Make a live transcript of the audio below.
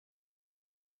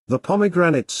The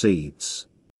Pomegranate Seeds.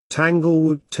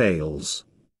 Tanglewood Tales.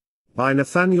 By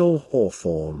Nathaniel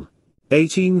Hawthorne.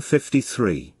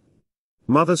 1853.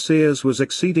 Mother Ceres was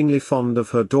exceedingly fond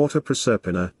of her daughter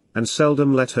Proserpina, and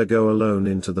seldom let her go alone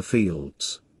into the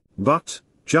fields. But,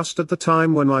 just at the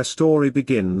time when my story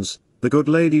begins, the good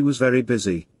lady was very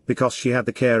busy, because she had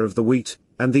the care of the wheat,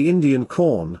 and the Indian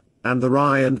corn, and the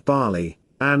rye and barley,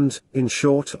 and, in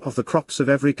short, of the crops of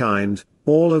every kind,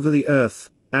 all over the earth,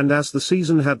 and as the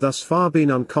season had thus far been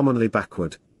uncommonly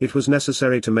backward, it was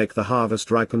necessary to make the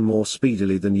harvest ripen more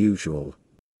speedily than usual.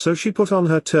 So she put on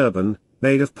her turban,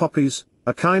 made of poppies,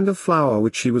 a kind of flower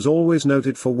which she was always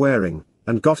noted for wearing,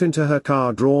 and got into her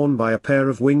car drawn by a pair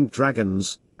of winged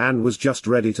dragons, and was just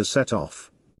ready to set off.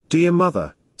 "Dear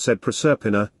mother," said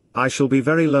Proserpina, "I shall be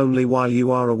very lonely while you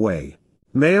are away.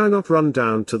 May I not run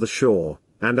down to the shore,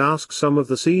 and ask some of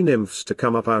the sea nymphs to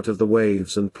come up out of the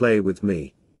waves and play with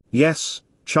me?" "Yes,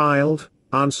 child,"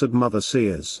 answered Mother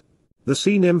Ceres. "The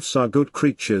sea nymphs are good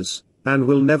creatures, and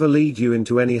will never lead you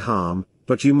into any harm,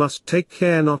 but you must take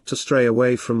care not to stray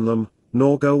away from them,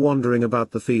 nor go wandering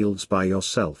about the fields by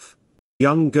yourself.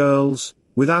 Young girls,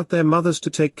 without their mothers to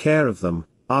take care of them,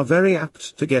 are very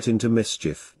apt to get into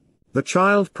mischief." The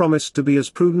child promised to be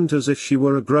as prudent as if she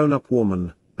were a grown-up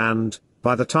woman, and,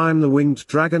 by the time the winged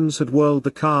dragons had whirled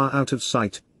the car out of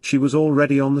sight, she was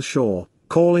already on the shore,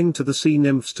 calling to the sea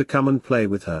nymphs to come and play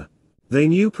with her. They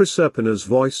knew Proserpina's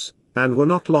voice, and were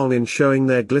not long in showing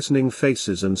their glistening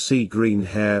faces and sea-green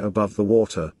hair above the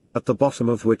water, at the bottom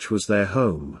of which was their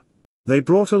home. They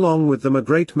brought along with them a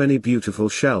great many beautiful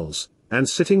shells, and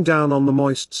sitting down on the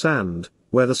moist sand,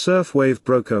 where the surf wave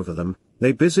broke over them,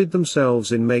 they busied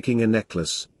themselves in making a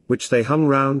necklace, which they hung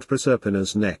round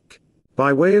Proserpina's neck.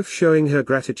 By way of showing her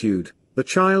gratitude, the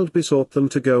child besought them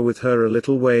to go with her a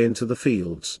little way into the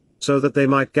fields, so that they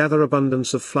might gather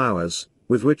abundance of flowers,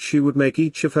 with which she would make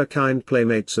each of her kind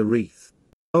playmates a wreath.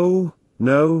 "Oh,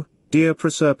 no, dear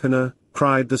Proserpina,"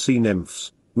 cried the sea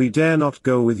nymphs, "we dare not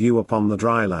go with you upon the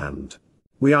dry land.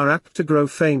 We are apt to grow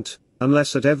faint,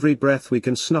 unless at every breath we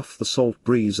can snuff the salt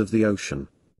breeze of the ocean.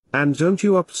 And don't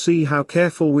you see how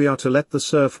careful we are to let the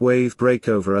surf wave break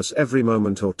over us every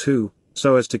moment or two,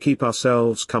 so as to keep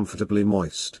ourselves comfortably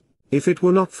moist? If it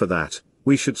were not for that,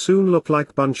 we should soon look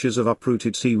like bunches of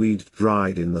uprooted seaweed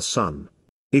dried in the sun."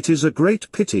 "It is a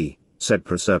great pity," said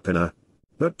Proserpina.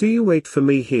 "But do you wait for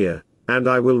me here, and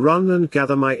I will run and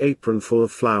gather my apron full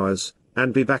of flowers,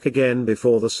 and be back again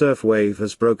before the surf wave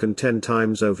has broken 10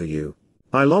 times over you.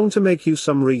 I long to make you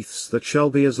some wreaths that shall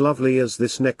be as lovely as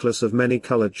this necklace of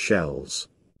many-colored shells."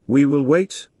 "We will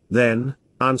wait, then,"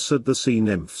 answered the sea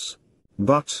nymphs.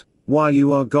 "But, while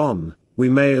you are gone, we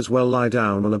may as well lie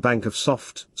down on a bank of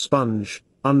soft sponge,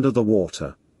 under the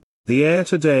water. The air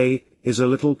today is a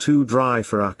little too dry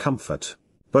for our comfort,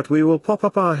 but we will pop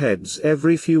up our heads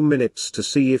every few minutes to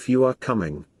see if you are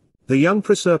coming." The young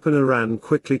Proserpina ran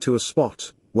quickly to a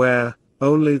spot, where,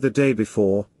 only the day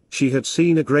before, she had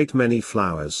seen a great many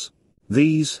flowers.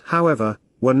 These, however,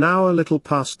 were now a little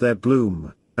past their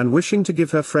bloom, and wishing to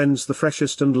give her friends the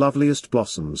freshest and loveliest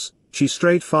blossoms, she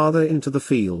strayed farther into the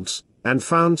fields, and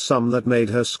found some that made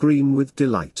her scream with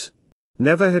delight.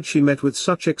 Never had she met with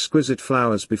such exquisite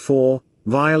flowers before,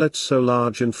 violets so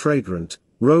large and fragrant,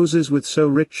 roses with so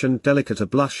rich and delicate a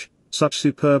blush, such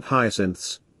superb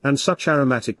hyacinths, and such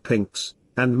aromatic pinks,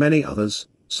 and many others,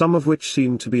 some of which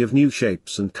seemed to be of new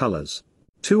shapes and colors.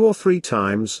 2 or 3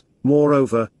 times,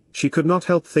 moreover, she could not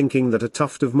help thinking that a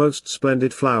tuft of most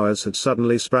splendid flowers had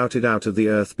suddenly sprouted out of the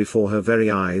earth before her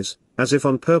very eyes, as if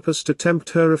on purpose to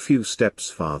tempt her a few steps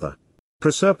farther.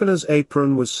 Proserpina's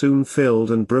apron was soon filled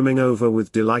and brimming over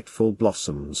with delightful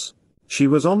blossoms. She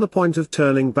was on the point of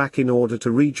turning back in order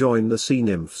to rejoin the sea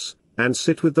nymphs, and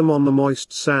sit with them on the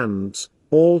moist sands,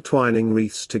 all twining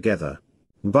wreaths together.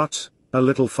 But, a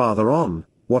little farther on,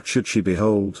 what should she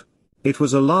behold? It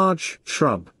was a large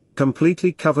shrub,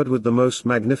 completely covered with the most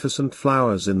magnificent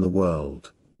flowers in the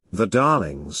world. "The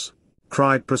darlings!"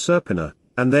 cried Proserpina,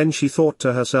 and then she thought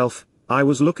to herself, "I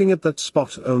was looking at that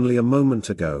spot only a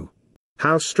moment ago.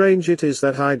 How strange it is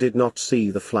that I did not see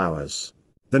the flowers."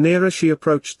 The nearer she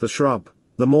approached the shrub,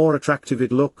 the more attractive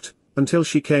it looked, until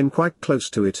she came quite close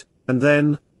to it, and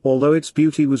then, although its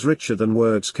beauty was richer than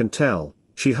words can tell,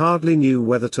 she hardly knew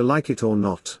whether to like it or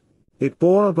not. It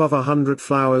bore above 100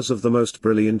 flowers of the most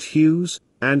brilliant hues,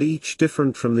 and each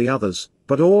different from the others,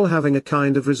 but all having a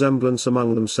kind of resemblance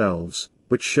among themselves,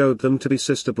 which showed them to be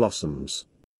sister blossoms.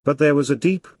 But there was a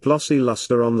deep glossy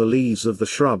luster on the leaves of the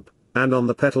shrub, and on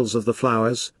the petals of the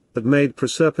flowers, that made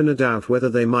Proserpina doubt whether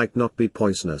they might not be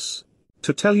poisonous.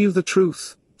 To tell you the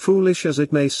truth, foolish as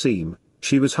it may seem,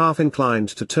 she was half inclined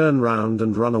to turn round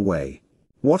and run away.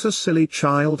 What a silly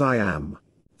child I am,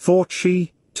 thought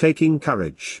she, taking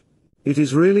courage. It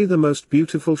is really the most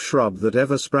beautiful shrub that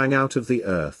ever sprang out of the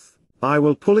earth. I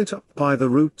will pull it up by the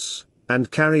roots, and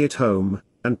carry it home,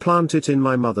 and plant it in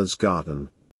my mother's garden.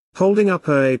 Holding up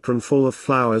her apron full of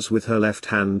flowers with her left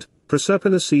hand,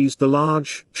 Proserpina seized the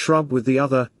large shrub with the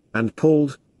other, and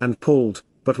pulled,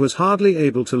 but was hardly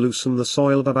able to loosen the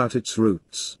soil about its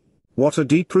roots. What a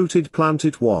deep-rooted plant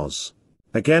it was!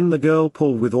 Again the girl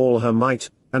pulled with all her might,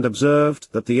 and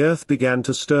observed that the earth began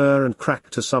to stir and crack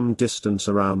to some distance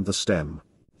around the stem.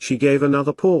 She gave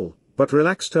another pull, but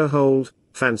relaxed her hold,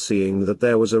 fancying that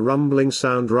there was a rumbling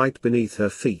sound right beneath her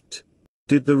feet.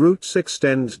 Did the roots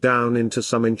extend down into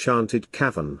some enchanted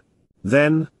cavern?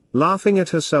 Then, laughing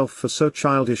at herself for so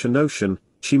childish a notion,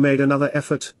 she made another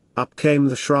effort, up came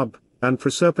the shrub, and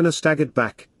Proserpina staggered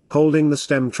back, holding the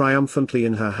stem triumphantly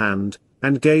in her hand,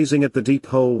 and gazing at the deep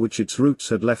hole which its roots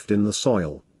had left in the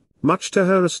soil. Much to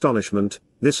her astonishment,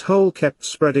 this hole kept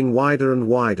spreading wider and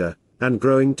wider, and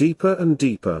growing deeper and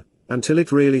deeper, until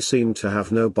it really seemed to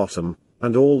have no bottom,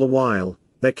 and all the while,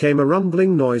 there came a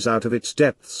rumbling noise out of its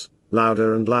depths,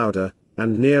 louder and louder,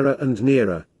 and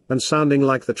nearer, and sounding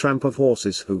like the tramp of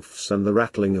horses' hoofs and the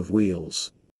rattling of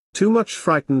wheels. Too much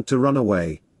frightened to run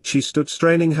away, she stood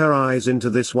straining her eyes into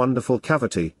this wonderful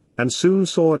cavity, and soon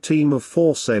saw a team of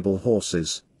 4 sable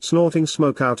horses, snorting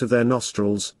smoke out of their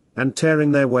nostrils, and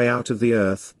tearing their way out of the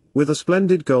earth, with a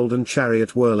splendid golden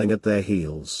chariot whirling at their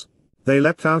heels. They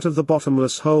leapt out of the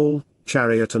bottomless hole,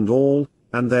 chariot and all,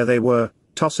 and there they were,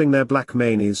 tossing their black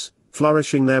manes,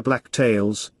 flourishing their black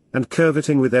tails, and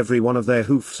curveting with every one of their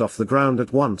hoofs off the ground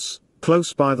at once,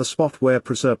 close by the spot where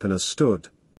Proserpina stood.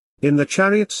 In the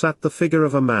chariot sat the figure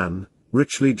of a man,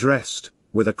 richly dressed,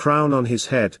 with a crown on his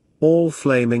head, all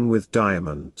flaming with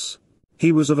diamonds.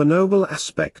 He was of a noble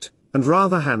aspect, and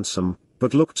rather handsome,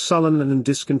 but looked sullen and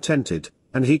discontented,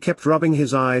 and he kept rubbing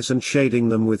his eyes and shading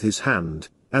them with his hand,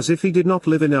 as if he did not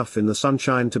live enough in the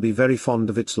sunshine to be very fond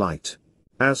of its light.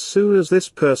 As soon as this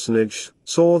personage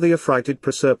saw the affrighted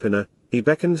Proserpina, he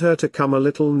beckoned her to come a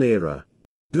little nearer.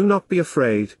 "Do not be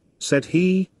afraid," said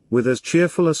he, with as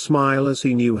cheerful a smile as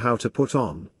he knew how to put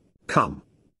on. "Come.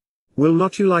 Will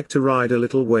not you like to ride a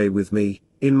little way with me,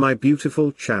 in my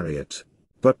beautiful chariot?"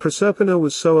 But Proserpina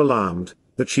was so alarmed,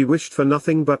 that she wished for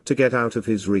nothing but to get out of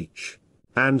his reach.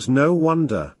 And no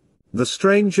wonder. The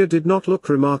stranger did not look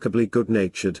remarkably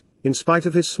good-natured, in spite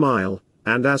of his smile,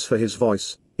 and as for his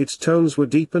voice, its tones were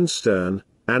deep and stern,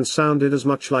 and sounded as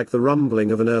much like the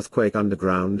rumbling of an earthquake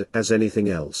underground as anything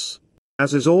else.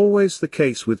 As is always the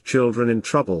case with children in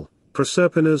trouble,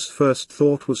 Proserpina's first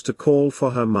thought was to call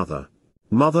for her mother.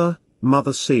 "Mother,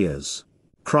 Mother Seers!"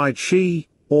 cried she,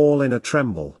 all in a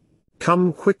tremble.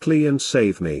 "Come quickly and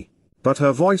save me." But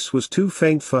her voice was too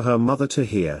faint for her mother to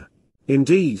hear.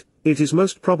 Indeed, it is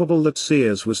most probable that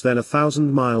Seers was then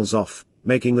 1,000 miles off,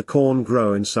 making the corn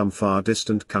grow in some far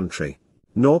distant country.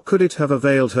 Nor could it have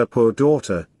availed her poor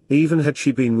daughter, even had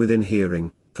she been within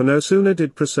hearing, for no sooner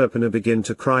did Proserpina begin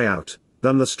to cry out,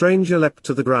 than the stranger leapt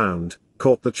to the ground,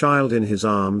 caught the child in his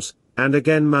arms, and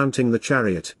again mounting the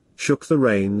chariot, shook the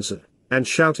reins, and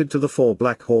shouted to the 4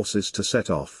 black horses to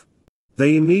set off.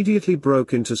 They immediately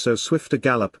broke into so swift a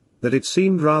gallop, that it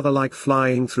seemed rather like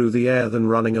flying through the air than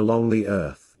running along the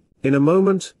earth. In a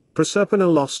moment, Proserpina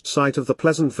lost sight of the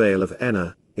pleasant vale of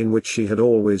Enna, in which she had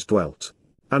always dwelt.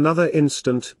 Another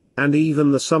instant, and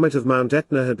even the summit of Mount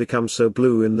Etna had become so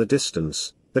blue in the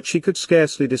distance, that she could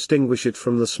scarcely distinguish it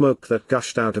from the smoke that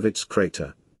gushed out of its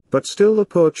crater. But still the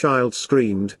poor child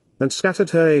screamed, and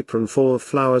scattered her apron full of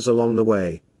flowers along the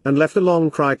way, and left a long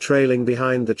cry trailing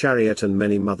behind the chariot, and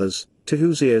many mothers, to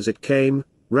whose ears it came,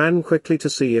 ran quickly to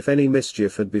see if any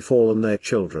mischief had befallen their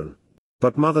children.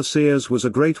 But Mother Seers was a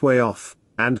great way off,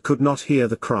 and could not hear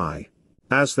the cry.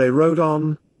 As they rode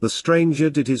on, the stranger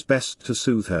did his best to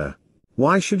soothe her.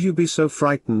 "Why should you be so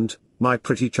frightened, my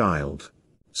pretty child?"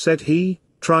 said he,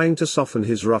 trying to soften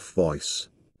his rough voice.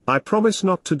 "I promise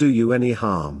not to do you any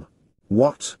harm."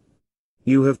 "What?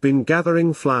 You have been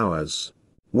gathering flowers.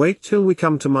 Wait till we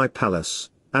come to my palace,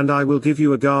 and I will give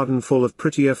you a garden full of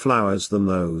prettier flowers than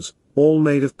those, all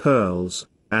made of pearls,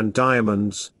 and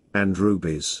diamonds, and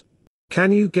rubies.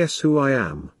 Can you guess who I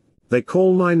am? They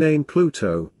call my name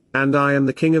Pluto, and I am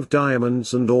the king of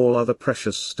diamonds and all other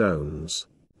precious stones.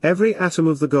 Every atom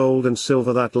of the gold and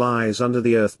silver that lies under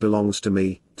the earth belongs to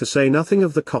me, to say nothing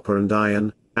of the copper and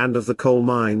iron, and of the coal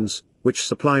mines, which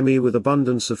supply me with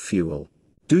abundance of fuel.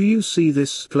 Do you see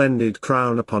this splendid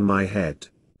crown upon my head?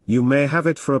 You may have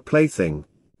it for a plaything.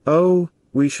 Oh,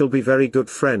 we shall be very good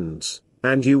friends,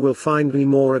 and you will find me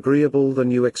more agreeable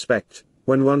than you expect,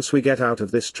 when once we get out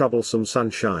of this troublesome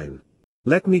sunshine.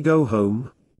 Let me go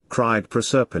home." cried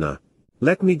Proserpina.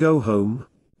 "Let me go home."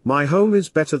 "My home is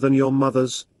better than your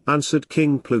mother's," answered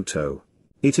King Pluto.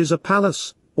 "It is a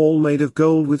palace, all made of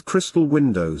gold with crystal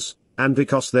windows, and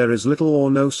because there is little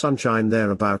or no sunshine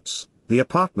thereabouts, the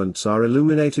apartments are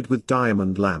illuminated with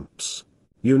diamond lamps.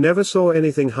 You never saw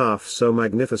anything half so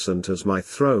magnificent as my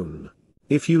throne.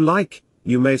 If you like,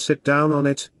 you may sit down on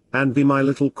it, and be my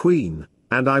little queen,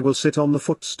 and I will sit on the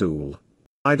footstool."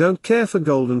 "I don't care for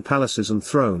golden palaces and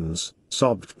thrones,"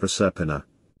 sobbed Proserpina.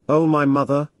 "Oh, my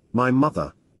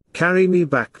mother, carry me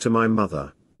back to my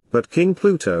mother." But King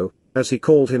Pluto, as he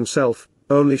called himself,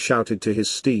 only shouted to his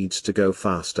steeds to go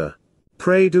faster.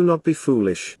 "Pray do not be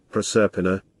foolish,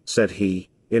 Proserpina," said he,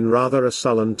 in rather a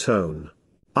sullen tone.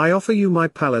 "I offer you my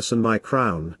palace and my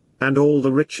crown, and all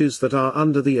the riches that are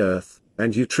under the earth,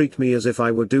 and you treat me as if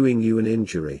I were doing you an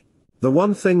injury. The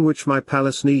one thing which my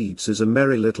palace needs is a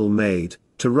merry little maid,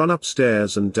 to run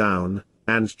upstairs and down,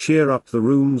 and cheer up the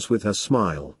rooms with her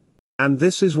smile. And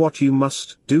this is what you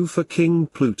must do for King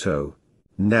Pluto."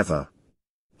 "Never,"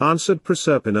 answered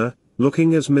Proserpina,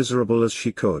 looking as miserable as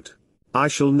she could. "I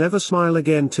shall never smile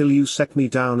again till you set me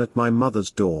down at my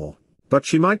mother's door." But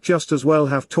she might just as well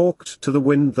have talked to the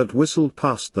wind that whistled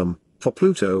past them, for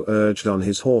Pluto urged on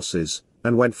his horses,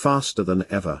 and went faster than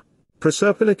ever.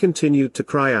 Proserpina continued to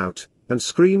cry out, and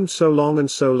screamed so long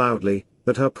and so loudly,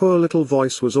 that her poor little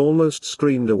voice was almost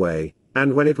screamed away,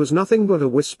 and when it was nothing but a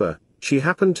whisper, she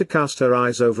happened to cast her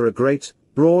eyes over a great,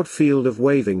 broad field of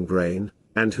waving grain,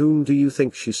 and whom do you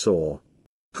think she saw?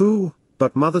 Who,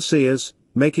 but Mother Ceres,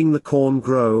 making the corn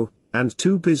grow, and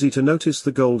too busy to notice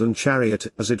the golden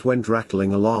chariot as it went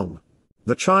rattling along.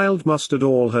 The child mustered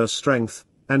all her strength,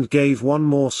 and gave one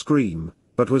more scream,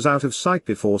 but was out of sight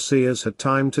before Ceres had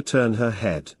time to turn her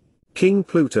head. King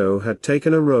Pluto had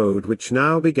taken a road which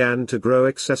now began to grow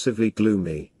excessively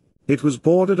gloomy. It was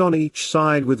bordered on each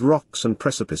side with rocks and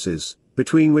precipices,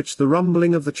 between which the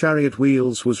rumbling of the chariot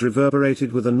wheels was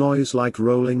reverberated with a noise like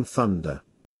rolling thunder.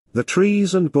 The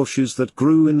trees and bushes that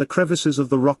grew in the crevices of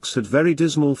the rocks had very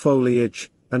dismal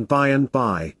foliage, and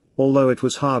by, although it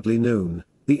was hardly noon,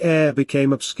 the air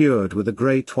became obscured with a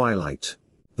grey twilight.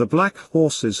 The black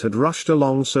horses had rushed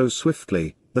along so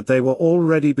swiftly, that they were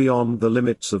already beyond the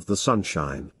limits of the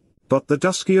sunshine. But the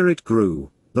duskier it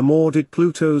grew, the more did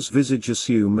Pluto's visage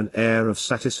assume an air of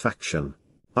satisfaction.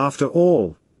 After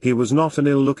all, he was not an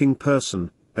ill-looking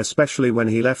person, especially when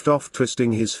he left off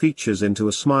twisting his features into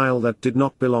a smile that did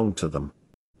not belong to them.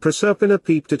 Proserpina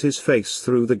peeped at his face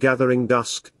through the gathering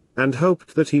dusk, and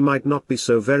hoped that he might not be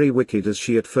so very wicked as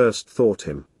she at first thought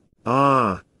him.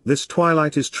 "Ah, this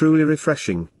twilight is truly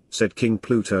refreshing," said King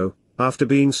Pluto, after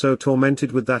being so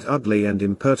tormented with that ugly and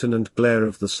impertinent glare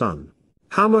of the sun.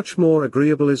 "How much more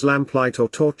agreeable is lamplight or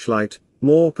torchlight,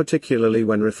 more particularly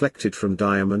when reflected from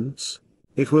diamonds?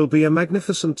 It will be a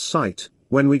magnificent sight,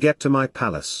 when we get to my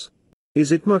palace."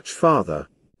 "Is it much farther?"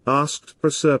 asked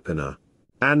Proserpina.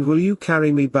 "And will you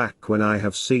carry me back when I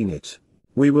have seen it?"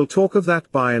 "We will talk of that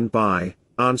by and by,"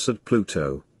 answered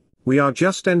Pluto. "We are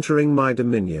just entering my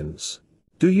dominions.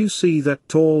 Do you see that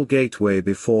tall gateway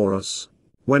before us?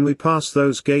 When we pass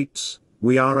those gates,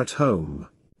 we are at home.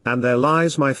 And there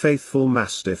lies my faithful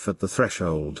mastiff at the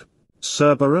threshold.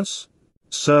 Cerberus?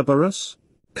 Cerberus?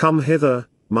 Come hither,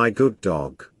 my good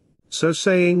dog." So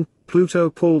saying, Pluto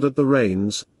pulled at the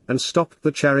reins, and stopped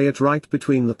the chariot right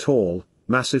between the tall,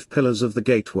 massive pillars of the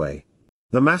gateway.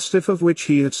 The mastiff of which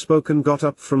he had spoken got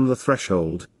up from the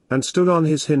threshold, and stood on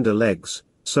his hinder legs,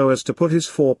 so as to put his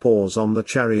forepaws on the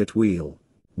chariot wheel.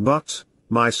 But,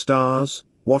 my stars,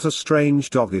 what a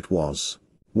strange dog it was!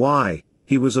 Why,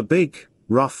 he was a big,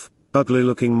 rough,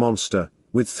 ugly-looking monster,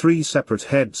 with 3 separate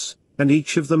heads, and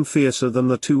each of them fiercer than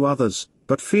the 2 others,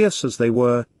 but fierce as they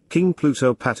were, King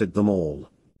Pluto patted them all.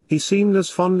 He seemed as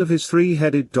fond of his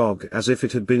 3-headed dog as if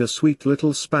it had been a sweet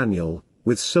little spaniel,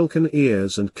 with silken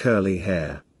ears and curly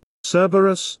hair.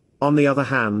 Cerberus, on the other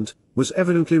hand, was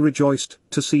evidently rejoiced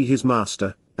to see his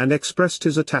master, and expressed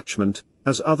his attachment,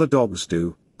 as other dogs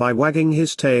do, by wagging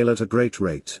his tail at a great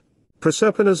rate.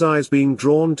 Proserpina's eyes being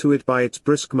drawn to it by its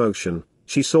brisk motion,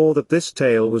 she saw that this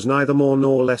tail was neither more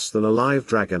nor less than a live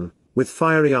dragon, with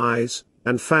fiery eyes,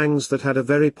 and fangs that had a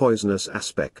very poisonous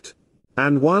aspect.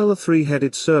 And while the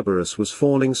 3-headed Cerberus was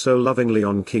fawning so lovingly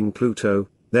on King Pluto,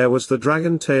 there was the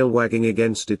dragon tail wagging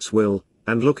against its will,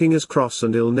 and looking as cross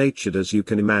and ill-natured as you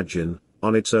can imagine,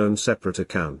 on its own separate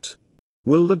account.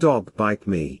 "Will the dog bite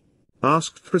me?"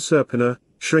 asked Proserpina,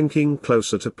 shrinking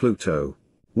closer to Pluto.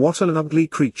 "What an ugly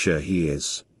creature he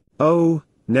is!" "Oh,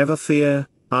 never fear,"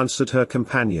 answered her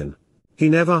companion. "He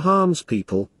never harms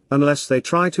people, unless they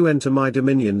try to enter my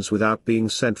dominions without being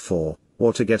sent for,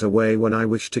 or to get away when I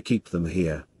wish to keep them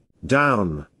here.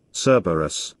 Down,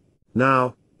 Cerberus.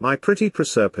 Now, my pretty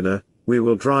Proserpina, we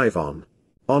will drive on.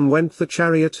 On went the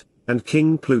chariot, and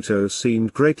King Pluto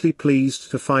seemed greatly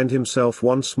pleased to find himself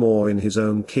once more in his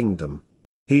own kingdom.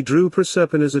 He drew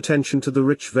Proserpina's attention to the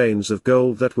rich veins of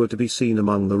gold that were to be seen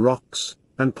among the rocks,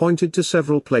 and pointed to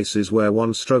several places where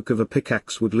one stroke of a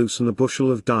pickaxe would loosen a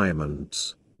bushel of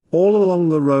diamonds. All along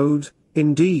the road,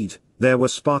 indeed, there were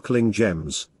sparkling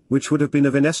gems, which would have been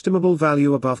of inestimable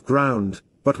value above ground,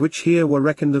 but which here were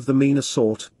reckoned of the meaner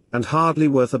sort, and hardly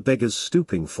worth a beggar's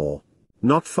stooping for.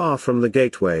 Not far from the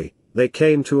gateway, they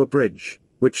came to a bridge,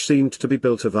 which seemed to be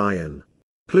built of iron.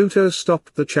 Pluto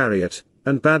stopped the chariot,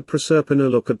 and bade Proserpina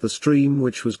look at the stream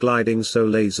which was gliding so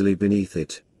lazily beneath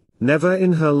it. Never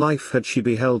in her life had she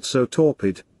beheld so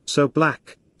torpid, so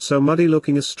black, so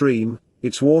muddy-looking a stream.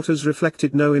 Its waters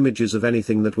reflected no images of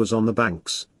anything that was on the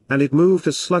banks, and it moved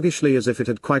as sluggishly as if it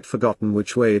had quite forgotten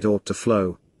which way it ought to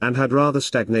flow, and had rather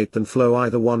stagnate than flow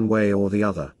either one way or the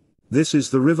other. "This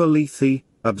is the river Lethe,"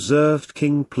 observed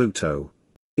King Pluto.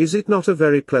 "Is it not a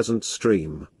very pleasant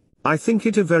stream?" "I think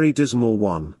it a very dismal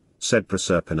one," said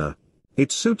Proserpina.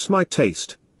 "It suits my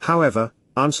taste, however,"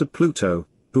 answered Pluto,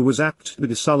 who was apt to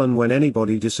be sullen when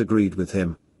anybody disagreed with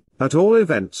him. "At all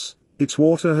events, its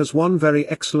water has one very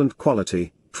excellent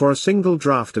quality, for a single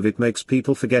draught of it makes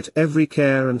people forget every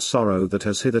care and sorrow that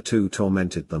has hitherto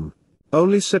tormented them.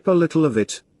 Only sip a little of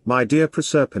it, my dear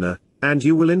Proserpina, and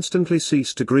you will instantly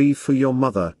cease to grieve for your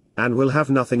mother, and will have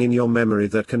nothing in your memory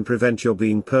that can prevent your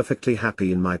being perfectly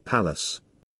happy in my palace.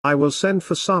 I will send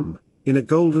for some, in a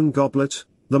golden goblet,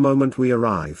 the moment we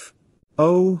arrive."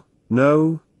 "Oh,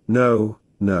 no, no,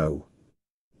 no!"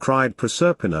 cried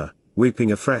Proserpina,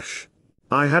 weeping afresh.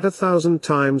 "I had 1,000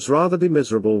 times rather be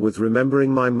miserable with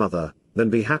remembering my mother, than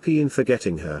be happy in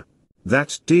forgetting her.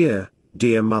 That dear,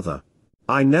 dear mother.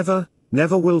 I never,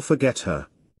 never will forget her."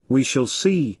 "We shall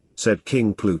see," said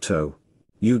King Pluto.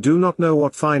 "You do not know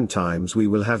what fine times we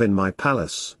will have in my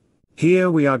palace. Here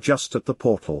we are just at the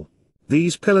portal.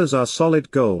 These pillars are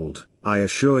solid gold, I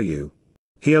assure you."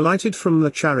 He alighted from the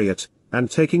chariot,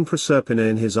 and taking Proserpina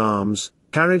in his arms,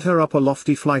 carried her up a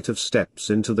lofty flight of steps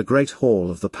into the great hall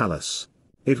of the palace.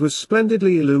 It was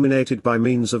splendidly illuminated by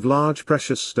means of large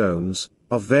precious stones,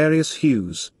 of various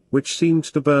hues, which seemed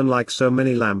to burn like so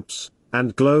many lamps,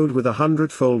 and glowed with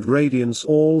 100-fold radiance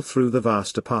all through the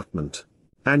vast apartment.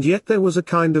 And yet there was a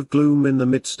kind of gloom in the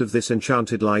midst of this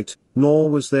enchanted light, nor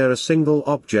was there a single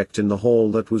object in the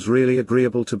hall that was really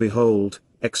agreeable to behold,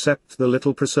 except the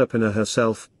little Proserpina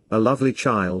herself, a lovely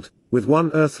child, with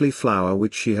one earthly flower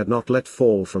which she had not let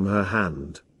fall from her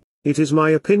hand. It is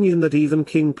my opinion that even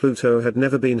King Pluto had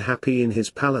never been happy in his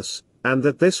palace, and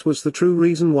that this was the true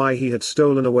reason why he had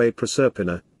stolen away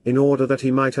Proserpina, in order that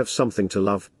he might have something to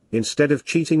love, instead of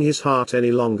cheating his heart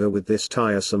any longer with this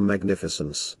tiresome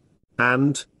magnificence.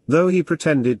 And, though he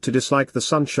pretended to dislike the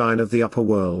sunshine of the upper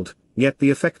world, yet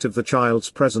the effect of the child's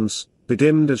presence,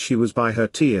 bedimmed as she was by her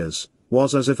tears,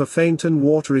 was as if a faint and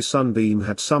watery sunbeam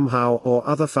had somehow or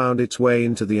other found its way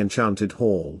into the enchanted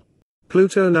hall.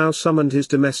 Pluto now summoned his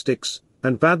domestics,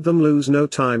 and bade them lose no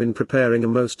time in preparing a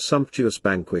most sumptuous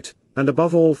banquet, and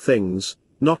above all things,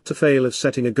 not to fail of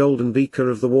setting a golden beaker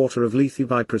of the water of Lethe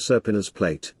by Proserpina's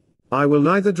plate. "I will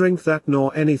neither drink that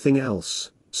nor anything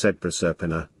else," said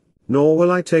Proserpina. "Nor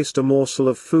will I taste a morsel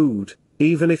of food,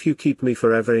 even if you keep me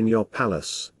forever in your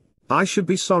palace." "I should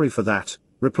be sorry for that,"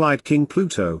 replied King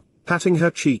Pluto, patting her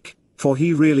cheek, for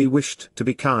he really wished to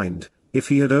be kind, if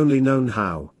he had only known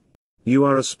how. "You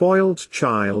are a spoiled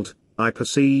child, I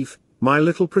perceive, my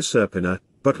little Proserpina,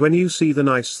 but when you see the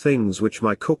nice things which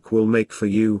my cook will make for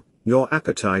you, your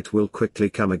appetite will quickly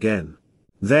come again."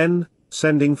 Then,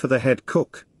 sending for the head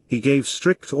cook, he gave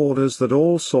strict orders that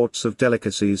all sorts of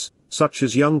delicacies, such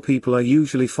as young people are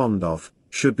usually fond of,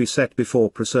 should be set before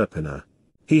Proserpina.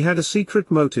 He had a secret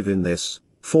motive in this,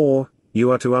 for, you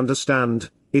are to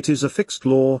understand, it is a fixed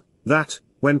law, that,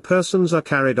 when persons are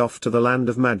carried off to the land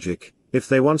of magic, if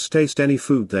they once taste any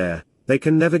food there, they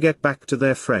can never get back to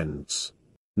their friends.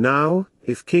 Now,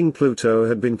 if King Pluto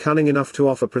had been cunning enough to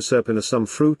offer Proserpina some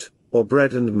fruit, or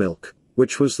bread and milk,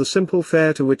 which was the simple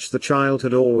fare to which the child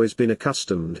had always been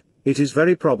accustomed, it is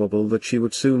very probable that she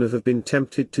would sooner have been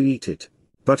tempted to eat it.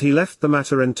 But he left the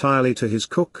matter entirely to his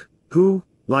cook, who,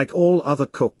 like all other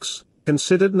cooks,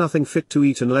 considered nothing fit to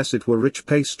eat unless it were rich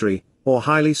pastry, or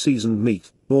highly seasoned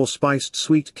meat, or spiced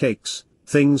sweet cakes,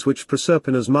 things which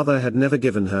Proserpina's mother had never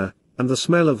given her, and the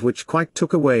smell of which quite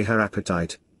took away her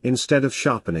appetite, instead of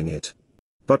sharpening it.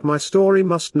 But my story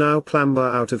must now clamber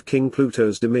out of King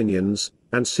Pluto's dominions,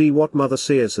 and see what Mother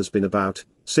Ceres has been about,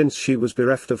 since she was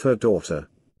bereft of her daughter.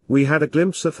 We had a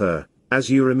glimpse of her, as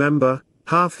you remember,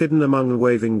 half hidden among the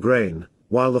waving grain,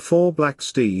 while the 4 black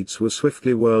steeds were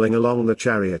swiftly whirling along the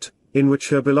chariot, in which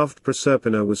her beloved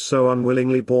Proserpina was so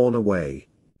unwillingly borne away.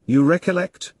 You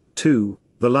recollect, too,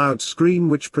 the loud scream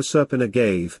which Proserpina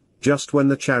gave, just when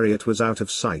the chariot was out of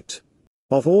sight.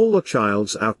 Of all the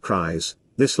child's outcries,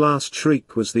 this last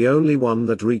shriek was the only one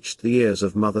that reached the ears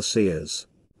of Mother Seers.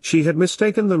 She had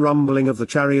mistaken the rumbling of the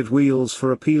chariot wheels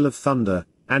for a peal of thunder,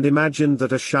 and imagined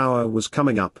that a shower was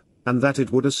coming up, and that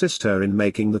it would assist her in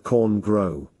making the corn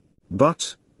grow.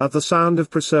 But, at the sound of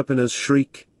Proserpina's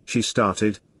shriek, she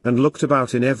started, and looked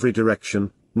about in every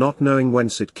direction, not knowing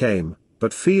whence it came,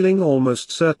 but feeling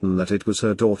almost certain that it was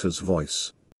her daughter's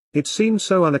voice. It seemed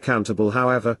so unaccountable,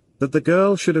 however, that the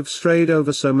girl should have strayed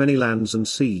over so many lands and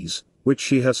seas, which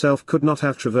she herself could not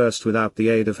have traversed without the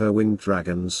aid of her winged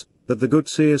dragons, that the good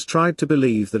seers tried to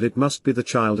believe that it must be the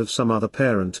child of some other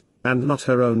parent, and not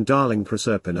her own darling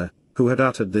Proserpina, who had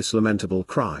uttered this lamentable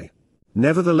cry.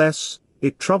 Nevertheless,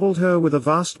 it troubled her with a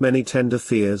vast many tender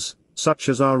fears, such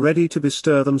as are ready to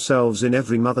bestir themselves in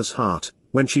every mother's heart,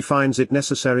 when she finds it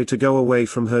necessary to go away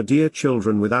from her dear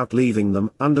children without leaving them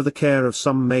under the care of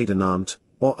some maiden aunt,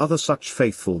 or other such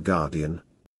faithful guardian.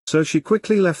 So she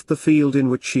quickly left the field in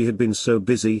which she had been so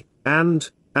busy, and,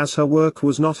 as her work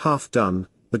was not half done,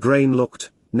 the grain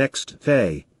looked, next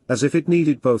day, as if it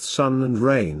needed both sun and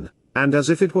rain, and as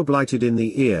if it were blighted in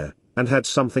the ear, and had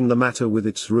something the matter with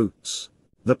its roots.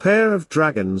 The pair of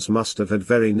dragons must have had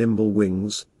very nimble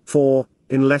wings, for,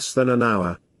 in less than an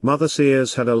hour, Mother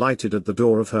Seers had alighted at the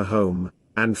door of her home,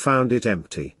 and found it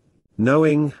empty.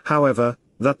 Knowing, however,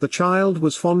 that the child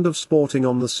was fond of sporting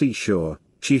on the seashore,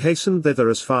 she hastened thither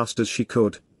as fast as she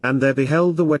could, and there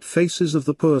beheld the wet faces of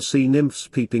the poor sea nymphs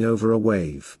peeping over a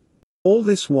wave. All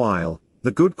this while,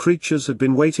 the good creatures had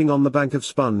been waiting on the bank of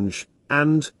sponge,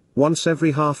 and, once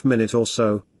every half-minute or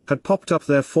so, had popped up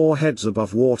their 4 heads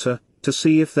above water, to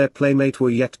see if their playmate were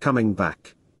yet coming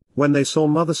back. When they saw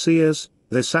Mother Seers,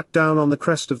 they sat down on the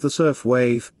crest of the surf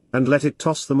wave, and let it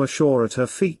toss them ashore at her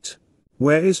feet.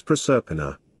 "Where is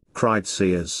Proserpina?" cried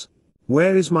Seers.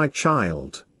 "Where is my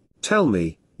child? Tell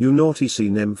me, you naughty sea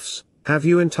nymphs, have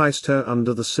you enticed her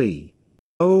under the sea?"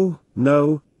 "Oh,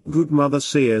 no, good Mother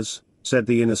Seers," said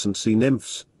the innocent sea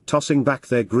nymphs, tossing back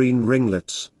their green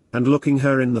ringlets, and looking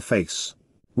her in the face.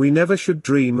 "We never should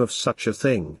dream of such a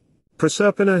thing.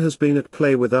 Proserpina has been at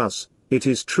play with us, it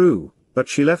is true, but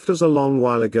she left us a long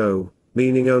while ago,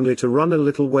 meaning only to run a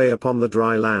little way upon the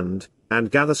dry land,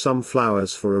 and gather some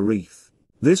flowers for a wreath.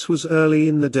 This was early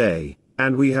in the day,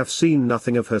 and we have seen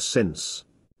nothing of her since."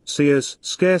 Seers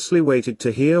scarcely waited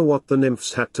to hear what the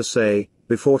nymphs had to say,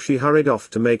 before she hurried off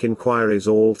to make inquiries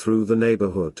all through the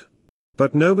neighborhood.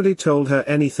 But nobody told her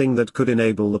anything that could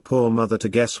enable the poor mother to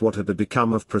guess what had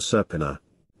become of Proserpina.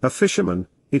 A fisherman,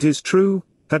 it is true,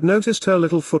 had noticed her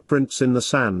little footprints in the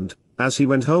sand, as he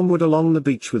went homeward along the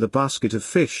beach with a basket of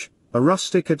fish. A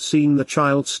rustic had seen the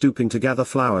child stooping to gather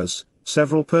flowers,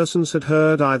 several persons had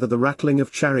heard either the rattling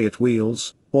of chariot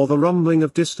wheels, or the rumbling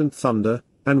of distant thunder,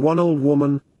 and one old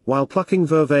woman, while plucking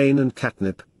vervain and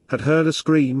catnip, had heard a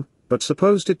scream, but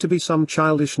supposed it to be some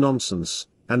childish nonsense,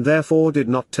 and therefore did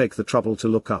not take the trouble to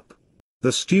look up.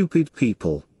 The stupid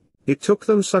people! It took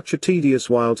them such a tedious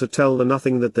while to tell the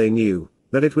nothing that they knew,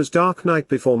 that it was dark night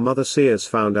before Mother Seers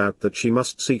found out that she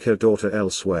must seek her daughter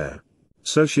elsewhere.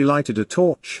 So she lighted a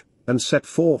torch, and set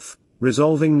forth,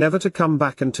 resolving never to come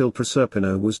back until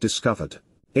Proserpina was discovered.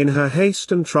 In her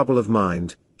haste and trouble of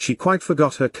mind, she quite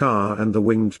forgot her car and the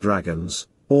winged dragons,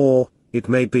 or, it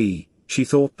may be, she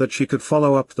thought that she could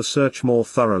follow up the search more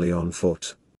thoroughly on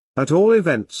foot. At all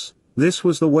events, this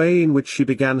was the way in which she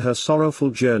began her sorrowful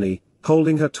journey,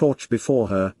 holding her torch before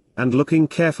her, and looking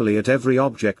carefully at every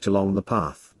object along the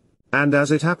path. And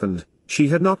as it happened, she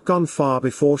had not gone far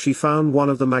before she found one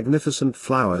of the magnificent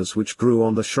flowers which grew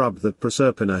on the shrub that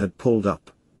Proserpina had pulled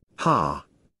up. "Ha!"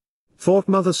 thought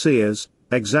Mother Seers,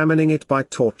 examining it by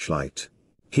torchlight.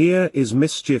 "Here is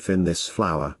mischief in this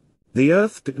flower. The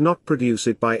earth did not produce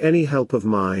it by any help of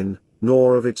mine,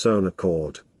 nor of its own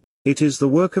accord. It is the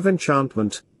work of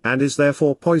enchantment, and is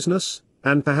therefore poisonous,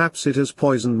 and perhaps it has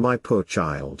poisoned my poor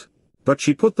child." But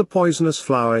she put the poisonous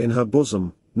flower in her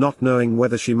bosom, not knowing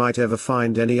whether she might ever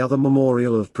find any other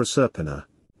memorial of Proserpina.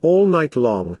 All night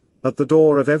long, at the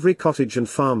door of every cottage and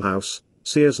farmhouse,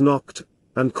 Seers knocked,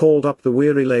 and called up the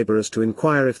weary laborers to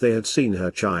inquire if they had seen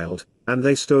her child, and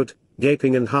they stood,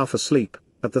 gaping and half asleep,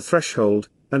 at the threshold,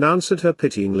 and answered her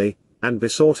pityingly, and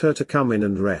besought her to come in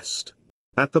and rest.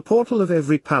 At the portal of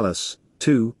every palace,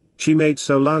 too, she made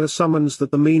so loud a summons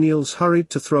that the menials hurried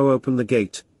to throw open the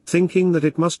gate, thinking that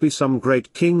it must be some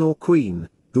great king or queen,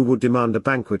 who would demand a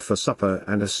banquet for supper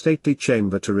and a stately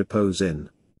chamber to repose in.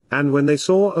 And when they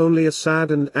saw only a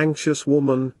sad and anxious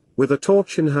woman, with a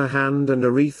torch in her hand and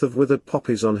a wreath of withered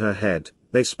poppies on her head,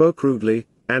 they spoke rudely,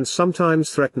 and sometimes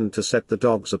threatened to set the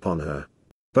dogs upon her.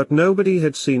 But nobody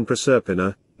had seen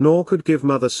Proserpina, nor could give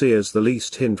Mother Ceres the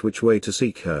least hint which way to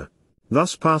seek her.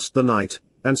 Thus passed the night,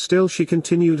 and still she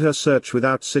continued her search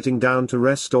without sitting down to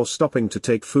rest or stopping to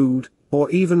take food, or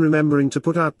even remembering to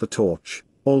put out the torch,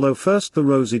 although first the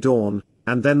rosy dawn,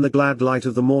 and then the glad light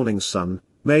of the morning sun,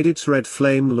 made its red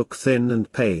flame look thin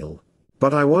and pale.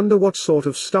 But I wonder what sort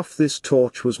of stuff this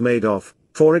torch was made of,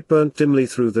 for it burnt dimly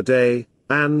through the day,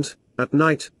 and, at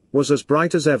night, was as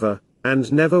bright as ever,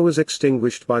 and never was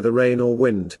extinguished by the rain or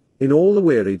wind, in all the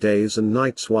weary days and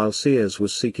nights while Ceres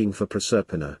was seeking for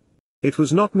Proserpina. It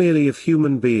was not merely of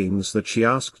human beings that she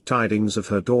asked tidings of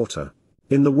her daughter.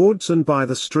 In the woods and by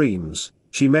the streams,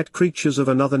 she met creatures of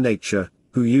another nature,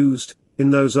 who used, in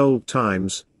those old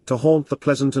times, to haunt the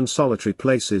pleasant and solitary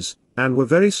places, and were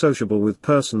very sociable with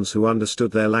persons who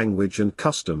understood their language and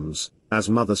customs, as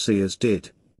Mother Ceres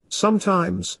did.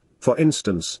 Sometimes, for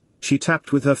instance, she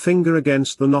tapped with her finger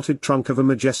against the knotted trunk of a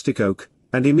majestic oak,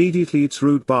 and immediately its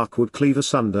rude bark would cleave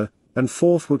asunder, and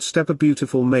forth would step a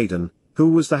beautiful maiden, who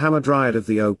was the hamadryad of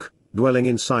the oak, dwelling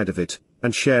inside of it,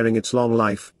 and sharing its long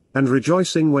life, and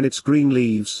rejoicing when its green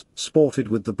leaves sported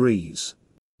with the breeze.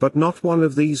 But not one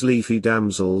of these leafy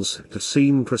damsels had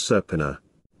seen Proserpina.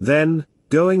 Then,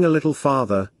 going a little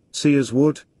farther, Ceres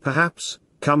would, perhaps,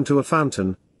 come to a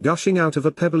fountain, gushing out of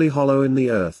a pebbly hollow in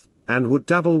the earth, and would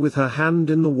dabble with her hand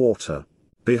in the water.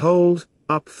 Behold,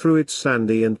 up through its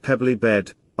sandy and pebbly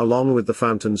bed, along with the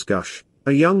fountain's gush,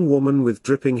 a young woman with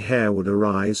dripping hair would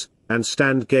arise, and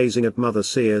stand gazing at Mother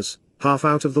Ceres, half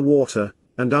out of the water,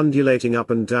 and undulating up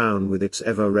and down with its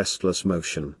ever-restless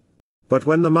motion. But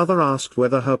when the mother asked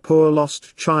whether her poor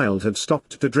lost child had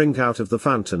stopped to drink out of the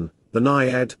fountain, the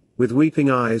Naiad, with weeping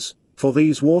eyes, for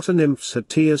these water nymphs had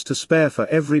tears to spare for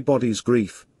everybody's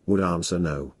grief, would answer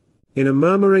no. In a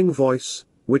murmuring voice,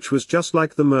 which was just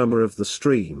like the murmur of the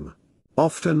stream.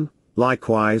 Often,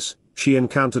 likewise, she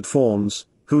encountered fauns,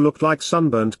 who looked like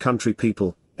sunburnt country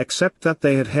people, except that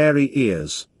they had hairy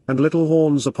ears, and little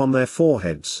horns upon their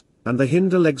foreheads, and the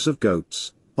hinder legs of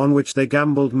goats, on which they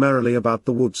gambolled merrily about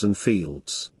the woods and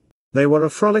fields. They were a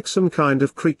frolicsome kind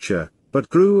of creature, but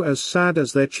grew as sad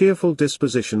as their cheerful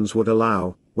dispositions would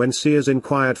allow, when Ceres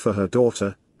inquired for her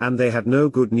daughter, and they had no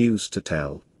good news to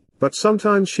tell. But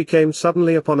sometimes she came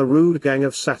suddenly upon a rude gang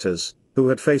of satyrs, who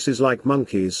had faces like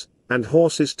monkeys, and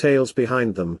horses' tails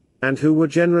behind them, and who were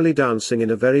generally dancing in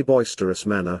a very boisterous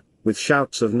manner, with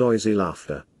shouts of noisy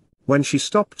laughter. When she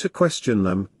stopped to question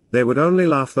them, they would only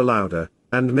laugh the louder,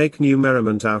 and make new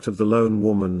merriment out of the lone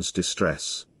woman's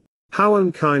distress. How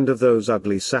unkind of those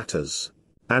ugly satyrs!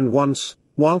 And once,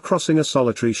 while crossing a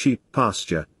solitary sheep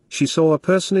pasture, she saw a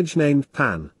personage named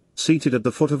Pan, seated at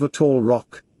the foot of a tall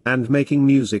rock, and making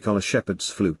music on a shepherd's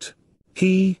flute.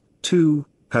 He, too,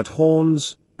 had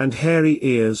horns, and hairy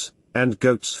ears, and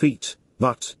goat's feet,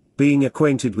 but, being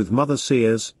acquainted with Mother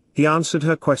Ceres, he answered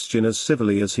her question as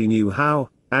civilly as he knew how,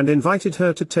 and invited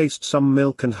her to taste some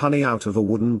milk and honey out of a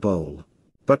wooden bowl.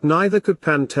 But neither could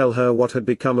Pan tell her what had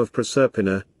become of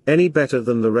Proserpina, any better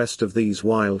than the rest of these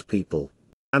wild people.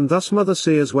 And thus Mother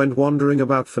Ceres went wandering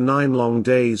about for 9 long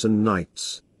days and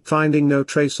nights, finding no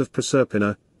trace of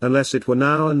Proserpina, unless it were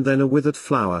now and then a withered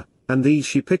flower, and these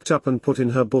she picked up and put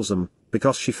in her bosom,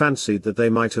 because she fancied that they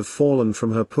might have fallen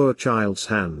from her poor child's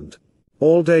hand.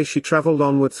 All day she travelled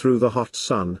onward through the hot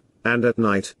sun, and at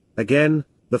night, again,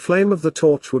 the flame of the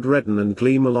torch would redden and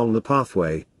gleam along the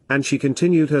pathway, and she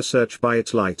continued her search by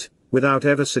its light, without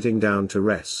ever sitting down to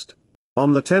rest.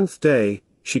 On the 10th day,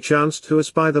 she chanced to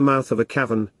espy the mouth of a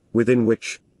cavern, within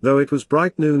which, though it was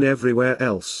bright noon everywhere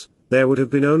else, there would have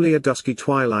been only a dusky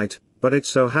twilight, but it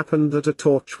so happened that a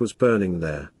torch was burning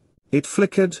there. It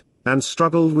flickered, and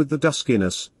struggled with the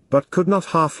duskiness, but could not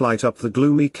half light up the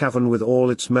gloomy cavern with all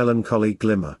its melancholy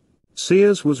glimmer.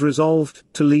 Ceres was resolved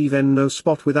to leave no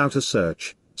spot without a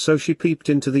search, so she peeped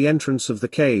into the entrance of the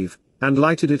cave, and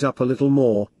lighted it up a little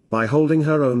more, by holding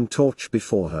her own torch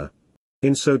before her.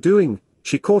 In so doing,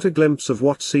 she caught a glimpse of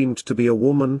what seemed to be a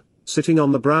woman, sitting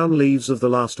on the brown leaves of the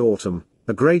last autumn,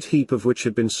 a great heap of which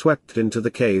had been swept into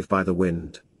the cave by the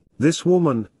wind. This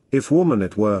woman, if woman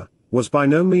it were, was by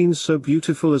no means so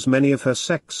beautiful as many of her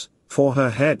sex, for her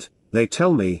head, they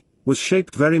tell me, was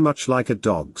shaped very much like a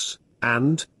dog's,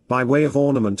 and, by way of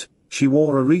ornament, she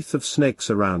wore a wreath of snakes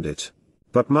around it.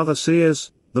 But Mother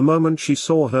Ceres, the moment she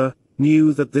saw her,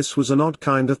 knew that this was an odd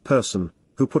kind of person,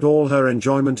 who put all her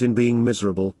enjoyment in being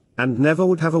miserable, and never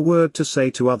would have a word to say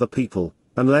to other people,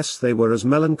 unless they were as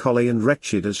melancholy and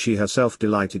wretched as she herself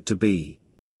delighted to be.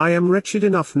 "I am wretched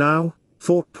enough now,"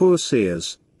 thought poor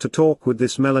Seers, to talk with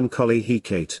this melancholy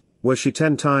Hecate, were she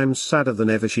 10 times sadder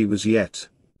than ever she was yet.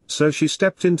 So she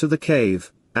stepped into the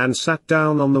cave, and sat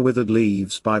down on the withered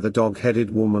leaves by the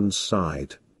dog-headed woman's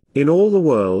side. In all the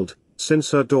world, since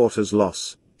her daughter's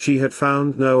loss, she had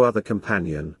found no other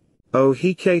companion. "O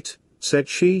Hecate," said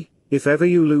she, "if ever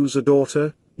you lose a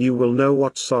daughter, you will know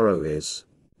what sorrow is.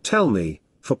 Tell me,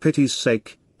 for pity's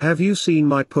sake, have you seen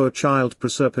my poor child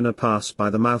Proserpina pass by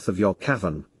the mouth of your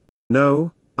cavern?"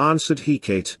 "No," answered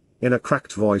Hecate, in a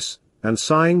cracked voice, and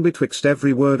sighing betwixt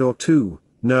every word or two,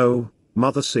 "no,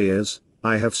 Mother Seers,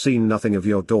 I have seen nothing of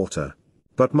your daughter.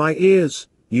 But my ears,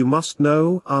 you must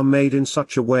know, are made in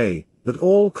such a way, that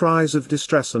all cries of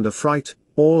distress and affright,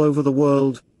 all over the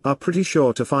world, are pretty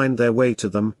sure to find their way to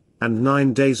them, and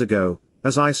 9 days ago,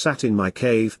 as I sat in my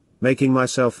cave, making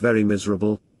myself very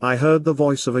miserable, I heard the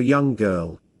voice of a young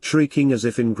girl, shrieking as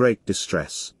if in great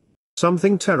distress.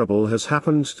 Something terrible has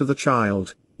happened to the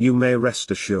child, you may rest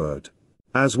assured.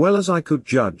 As well as I could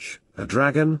judge, a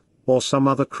dragon, or some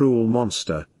other cruel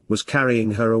monster, was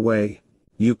carrying her away."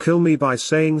 "You kill me by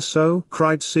saying so,"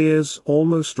 cried Seers,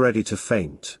 almost ready to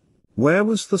faint. "Where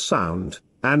was the sound,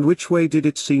 and which way did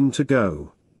it seem to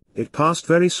go?" "It passed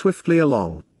very swiftly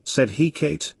along," said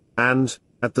Hecate, "and,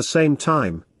 at the same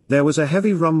time, there was a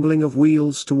heavy rumbling of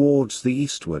wheels towards the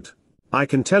eastward. I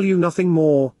can tell you nothing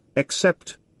more,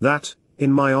 except, that,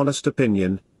 in my honest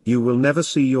opinion, you will never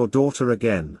see your daughter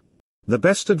again. The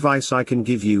best advice I can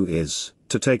give you is,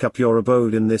 to take up your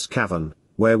abode in this cavern,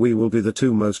 where we will be the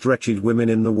 2 most wretched women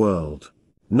in the world."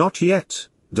 "Not yet,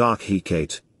 dark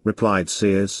Hecate," replied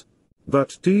Seers.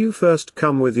 "But do you first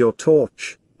come with your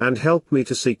torch, and help me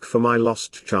to seek for my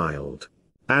lost child.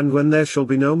 And when there shall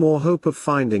be no more hope of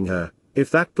finding her, if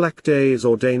that black day is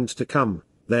ordained to come,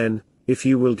 then, if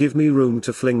you will give me room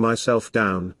to fling myself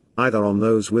down, either on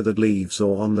those withered leaves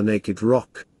or on the naked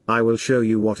rock, I will show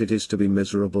you what it is to be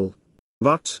miserable.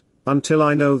 But, until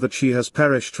I know that she has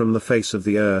perished from the face of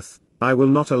the earth, I will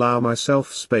not allow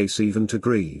myself space even to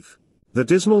grieve." The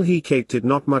dismal Hecate did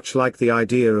not much like the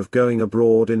idea of going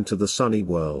abroad into the sunny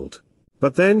world.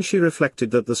 But then she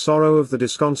reflected that the sorrow of the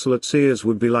disconsolate Seers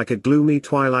would be like a gloomy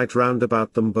twilight round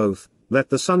about them both, let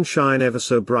the sun shine ever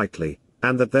so brightly,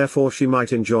 and that therefore she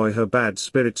might enjoy her bad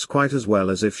spirits quite as well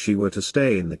as if she were to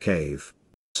stay in the cave.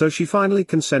 So she finally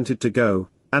consented to go,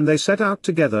 and they set out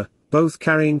together, both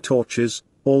carrying torches,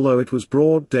 although it was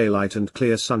broad daylight and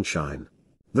clear sunshine.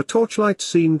 The torchlight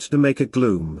seemed to make a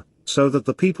gloom, so that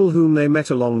the people whom they met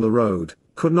along the road,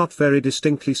 could not very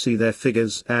distinctly see their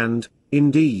figures and,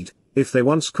 indeed, if they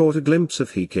once caught a glimpse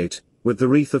of Hecate, with the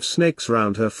wreath of snakes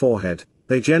round her forehead,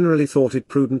 they generally thought it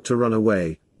prudent to run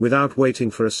away, without waiting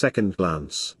for a second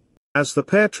glance. As the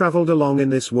pair travelled along in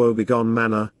this woebegone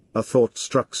manner, a thought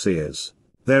struck Seers.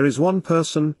 "There is one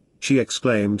person," she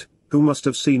exclaimed, "who must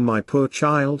have seen my poor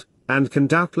child, and can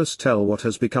doubtless tell what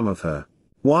has become of her.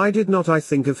 Why did not I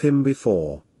think of him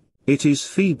before? It is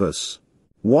Phoebus."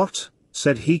 "What?"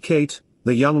 said Hecate,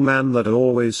 "the young man that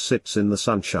always sits in the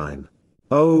sunshine.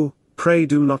 Oh, pray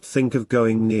do not think of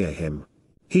going near him.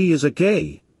 He is a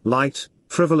gay, light,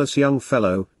 frivolous young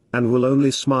fellow, and will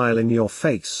only smile in your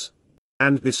face.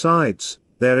 And besides,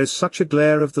 there is such a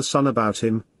glare of the sun about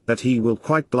him, that he will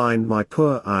quite blind my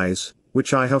poor eyes,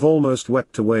 which I have almost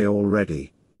wept away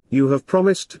already." "You have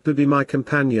promised to be my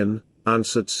companion,"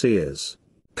 answered Seers.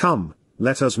 "Come,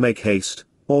 let us make haste,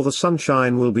 or the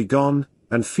sunshine will be gone,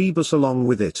 and Phoebus along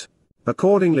with it."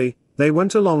 Accordingly, they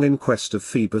went along in quest of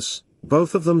Phoebus,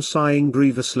 both of them sighing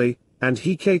grievously, and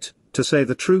Hecate, to say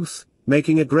the truth,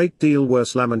 making a great deal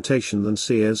worse lamentation than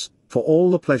Seers, for all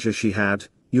the pleasure she had,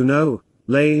 you know,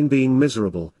 lay in being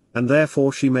miserable, and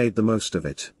therefore she made the most of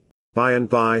it. By and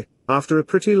by, after a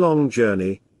pretty long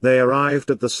journey, they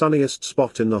arrived at the sunniest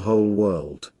spot in the whole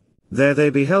world. There they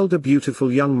beheld a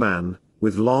beautiful young man,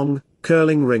 with long,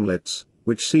 curling ringlets,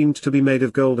 which seemed to be made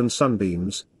of golden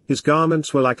sunbeams. His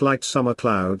garments were like light summer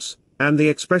clouds, and the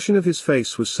expression of his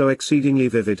face was so exceedingly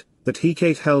vivid, that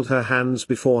Hecate held her hands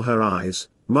before her eyes,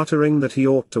 muttering that he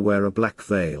ought to wear a black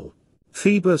veil.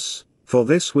 Phoebus, for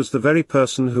this was the very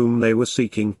person whom they were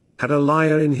seeking, had a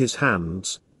lyre in his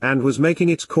hands, and was making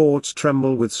its chords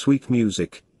tremble with sweet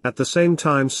music, at the same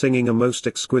time singing a most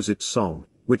exquisite song,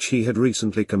 which he had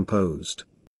recently composed.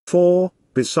 For,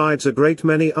 besides a great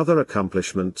many other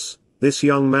accomplishments, this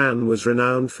young man was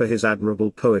renowned for his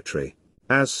admirable poetry.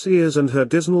 As Seers and her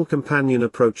dismal companion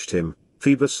approached him,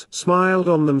 Phoebus smiled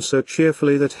on them so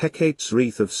cheerfully that Hecate's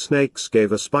wreath of snakes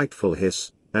gave a spiteful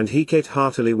hiss, and Hecate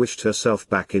heartily wished herself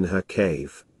back in her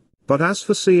cave. But as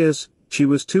for Seers, she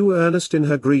was too earnest in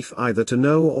her grief either to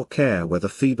know or care whether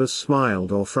Phoebus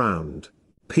smiled or frowned.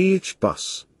 "Peach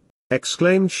bus!"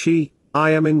 exclaimed she,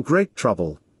 I am in great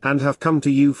trouble, and have come to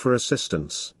you for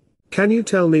assistance. Can you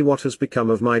tell me what has become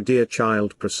of my dear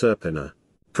child Proserpina?"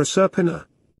 "Proserpina?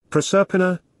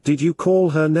 Proserpina, did you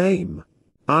call her name?"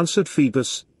 answered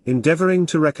Phoebus, endeavoring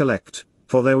to recollect,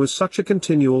 for there was such a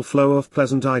continual flow of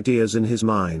pleasant ideas in his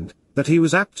mind, that he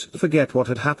was apt to forget what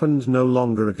had happened no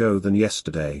longer ago than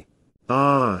yesterday.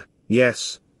 "Ah,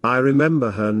 yes, I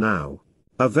remember her now.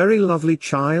 A very lovely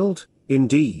child,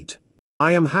 indeed.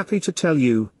 I am happy to tell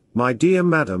you, my dear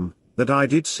madam, that I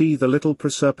did see the little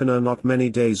Proserpina not many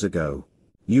days ago.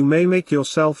 You may make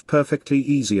yourself perfectly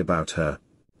easy about her.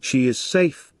 She is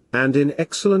safe, and in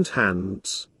excellent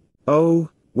hands." "Oh,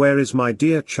 where is my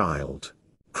dear child?"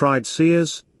 cried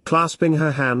Ceres, clasping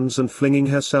her hands and flinging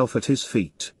herself at his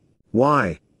feet.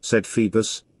 "Why," said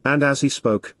Phoebus, and as he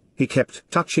spoke, he kept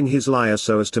touching his lyre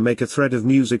so as to make a thread of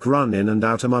music run in and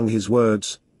out among his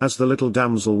words, "as the little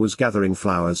damsel was gathering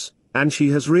flowers, and she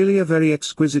has really a very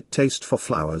exquisite taste for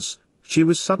flowers, she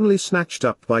was suddenly snatched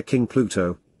up by King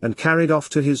Pluto, and carried off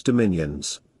to his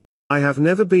dominions. I have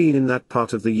never been in that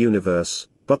part of the universe,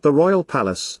 but the royal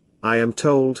palace, I am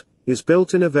told, is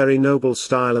built in a very noble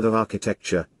style of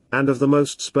architecture, and of the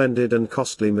most splendid and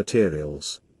costly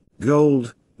materials.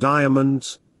 Gold,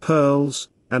 diamonds, pearls,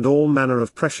 and all manner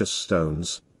of precious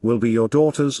stones, will be your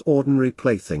daughter's ordinary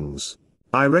playthings.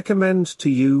 I recommend to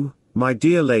you, my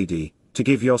dear lady, to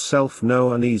give yourself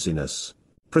no uneasiness.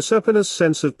 Proserpina's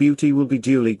sense of beauty will be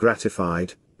duly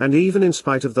gratified, and even in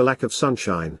spite of the lack of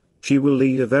sunshine, she will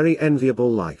lead a very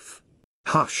enviable life."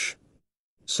 "Hush!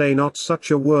 Say not such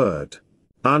a word,"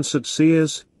 answered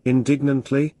Ceres,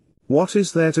 indignantly. "What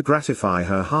is there to gratify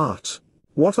her heart?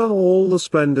 What are all the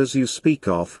splendors you speak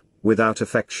of, without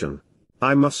affection?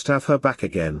 I must have her back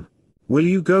again. Will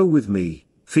you go with me,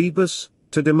 Phoebus,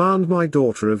 to demand my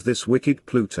daughter of this wicked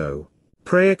Pluto?"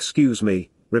 "Pray excuse me,"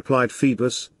 replied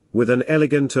Phoebus, with an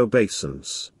elegant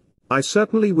obeisance. "I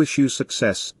certainly wish you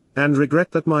success, and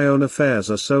regret that my own affairs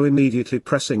are so immediately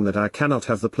pressing that I cannot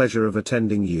have the pleasure of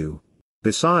attending you.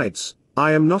 Besides,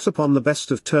 I am not upon the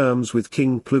best of terms with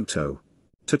King Pluto.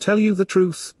 To tell you the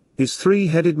truth, his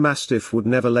three-headed mastiff would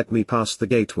never let me pass the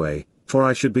gateway, for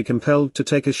I should be compelled to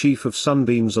take a sheaf of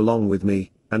sunbeams along with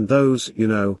me, and those, you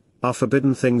know, are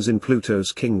forbidden things in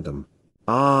Pluto's kingdom."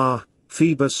 "Ah,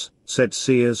 Phoebus," said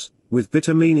Ceres, with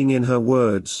bitter meaning in her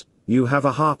words, "you have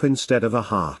a harp instead of a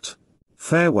heart.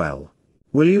 Farewell."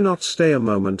 "Will you not stay a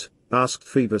moment," asked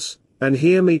Phoebus, "and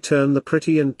hear me turn the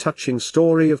pretty and touching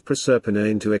story of Proserpina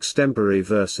into extempore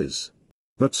verses?"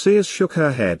 But Ceres shook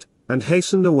her head, and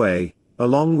hastened away,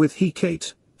 along with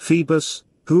Hecate. Phoebus,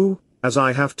 who, as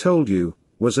I have told you,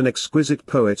 was an exquisite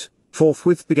poet,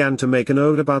 forthwith began to make an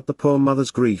ode about the poor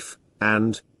mother's grief,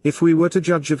 and, if we were to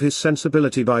judge of his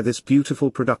sensibility by this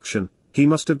beautiful production, he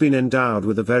must have been endowed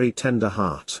with a very tender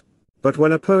heart. But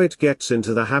when a poet gets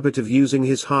into the habit of using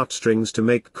his heartstrings to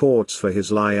make chords for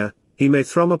his lyre, he may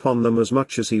thrum upon them as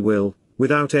much as he will,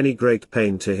 without any great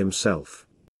pain to himself.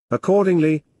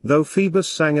 Accordingly, though Phoebus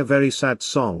sang a very sad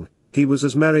song, he was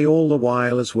as merry all the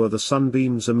while as were the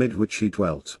sunbeams amid which he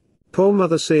dwelt. Poor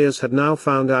Mother Ceres had now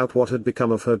found out what had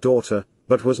become of her daughter,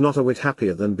 but was not a whit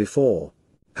happier than before.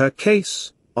 Her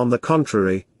case, on the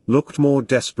contrary, looked more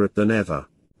desperate than ever.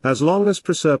 As long as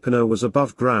Proserpina was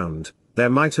above ground, there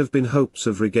might have been hopes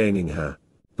of regaining her.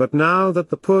 But now that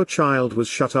the poor child was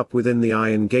shut up within the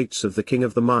iron gates of the King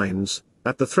of the Mines,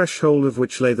 at the threshold of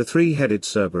which lay the three-headed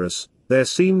Cerberus, there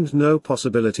seemed no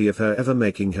possibility of her ever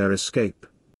making her escape.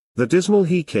 The dismal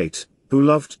Hecate, who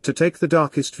loved to take the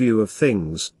darkest view of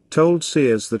things, told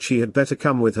Ceres that she had better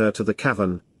come with her to the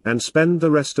cavern, and spend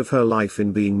the rest of her life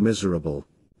in being miserable.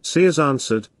 Ceres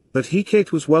answered, that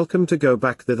Hecate was welcome to go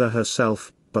back thither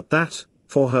herself, but that,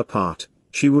 for her part,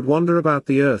 she would wander about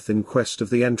the earth in quest of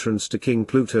the entrance to King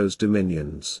Pluto's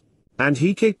dominions. And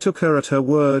Hecate took her at her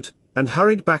word, and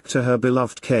hurried back to her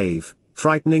beloved cave,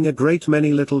 frightening a great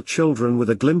many little children with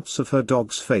a glimpse of her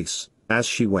dog's face, as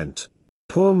she went.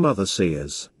 Poor Mother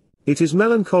Ceres! It is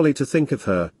melancholy to think of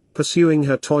her, pursuing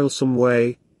her toilsome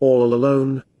way, all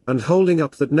alone, and holding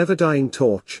up that never-dying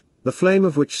torch, the flame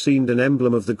of which seemed an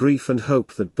emblem of the grief and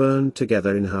hope that burned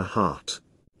together in her heart.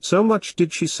 So much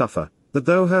did she suffer, that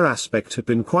though her aspect had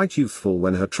been quite youthful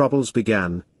when her troubles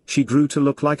began, she grew to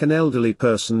look like an elderly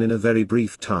person in a very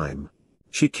brief time.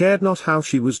 She cared not how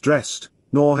she was dressed,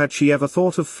 nor had she ever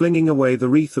thought of flinging away the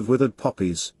wreath of withered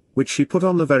poppies, which she put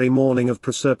on the very morning of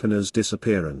Proserpina's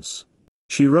disappearance.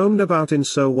 She roamed about in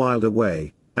so wild a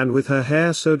way, and with her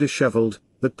hair so dishevelled,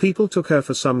 that people took her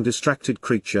for some distracted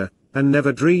creature, and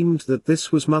never dreamed that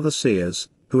this was Mother Ceres,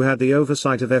 who had the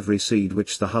oversight of every seed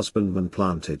which the husbandman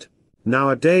planted.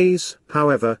 Nowadays,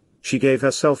 however, she gave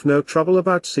herself no trouble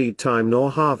about seed time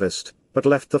nor harvest, but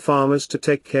left the farmers to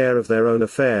take care of their own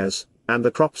affairs, and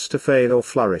the crops to fade or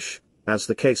flourish, as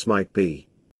the case might be.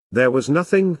 There was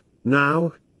nothing,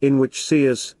 now, in which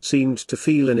Sears seemed to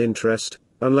feel an interest,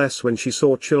 unless when she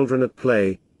saw children at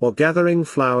play, or gathering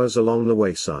flowers along the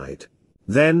wayside.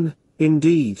 Then,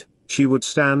 indeed, she would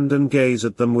stand and gaze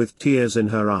at them with tears in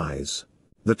her eyes.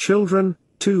 The children,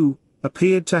 too,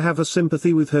 appeared to have a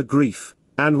sympathy with her grief,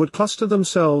 and would cluster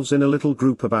themselves in a little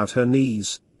group about her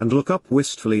knees, and look up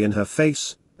wistfully in her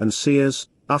face, and Sears,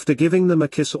 after giving them a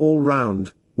kiss all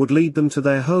round, would lead them to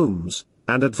their homes,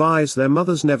 and advise their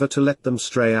mothers never to let them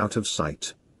stray out of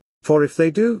sight. "For if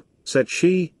they do," said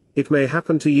she, "it may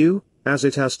happen to you, as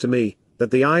it has to me,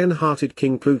 that the iron-hearted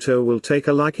King Pluto will take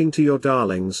a liking to your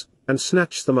darlings, and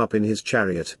snatch them up in his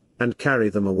chariot, and carry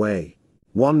them away."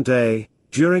 One day,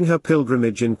 during her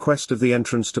pilgrimage in quest of the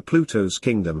entrance to Pluto's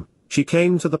kingdom, she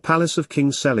came to the palace of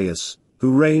King Celeus,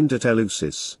 who reigned at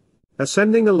Eleusis.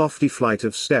 Ascending a lofty flight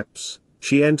of steps,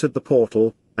 she entered the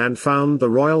portal, and found the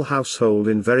royal household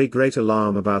in very great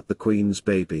alarm about the queen's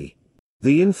baby.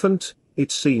 The infant,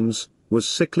 it seems, was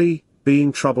sickly,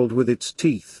 being troubled with its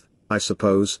teeth, I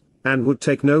suppose, and would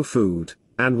take no food,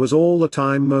 and was all the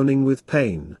time moaning with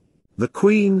pain. The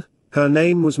queen, her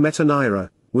name was Metaneira,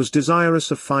 was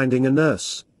desirous of finding a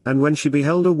nurse, and when she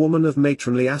beheld a woman of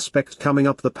matronly aspect coming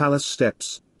up the palace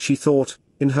steps, she thought,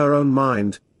 in her own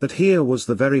mind, that here was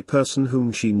the very person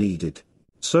whom she needed.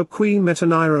 So Queen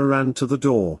Metaneira ran to the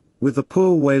door, with the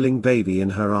poor wailing baby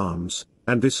in her arms,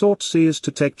 and besought Sears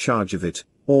to take charge of it,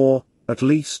 or, at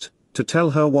least, to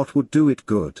tell her what would do it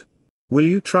good. "Will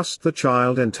you trust the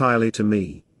child entirely to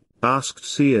me?" asked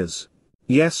Sears.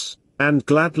 "Yes, and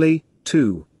gladly,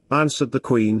 too," answered the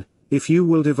queen, "if you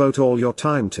will devote all your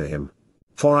time to him.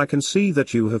 For I can see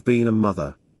that you have been a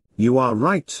mother." "You are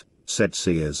right," said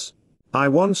Sears. "I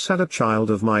once had a child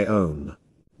of my own.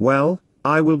 Well,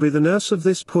 I will be the nurse of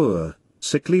this poor,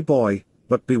 sickly boy,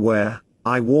 but beware,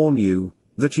 I warn you,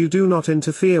 that you do not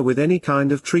interfere with any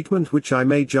kind of treatment which I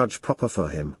may judge proper for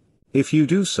him. If you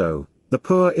do so, the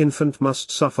poor infant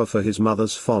must suffer for his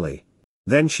mother's folly."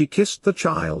 Then she kissed the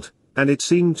child, and it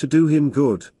seemed to do him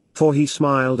good, for he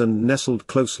smiled and nestled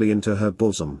closely into her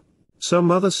bosom. So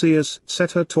Mother Sears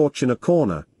set her torch in a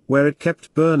corner, where it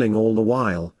kept burning all the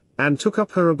while, and took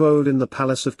up her abode in the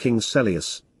palace of King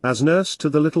Celeus, as nurse to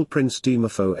the little Prince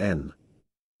Demophon.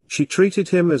 She treated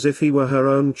him as if he were her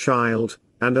own child,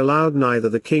 and allowed neither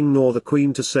the king nor the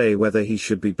queen to say whether he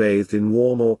should be bathed in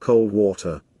warm or cold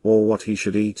water, or what he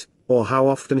should eat, or how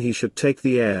often he should take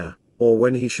the air, or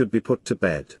when he should be put to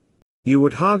bed. You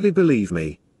would hardly believe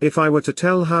me, if I were to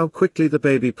tell how quickly the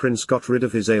baby prince got rid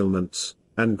of his ailments,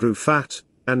 and grew fat,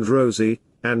 and rosy,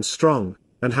 and strong,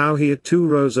 and how he had 2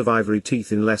 rows of ivory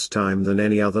teeth in less time than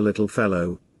any other little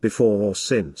fellow, before or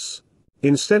since.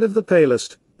 Instead of the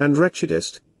palest, and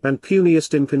wretchedest, and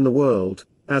puniest imp in the world,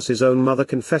 as his own mother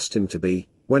confessed him to be,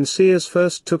 when Sears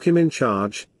first took him in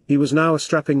charge, he was now a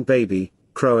strapping baby,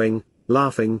 crowing,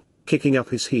 laughing, kicking up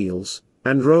his heels,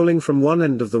 and rolling from one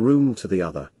end of the room to the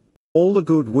other. All the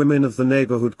good women of the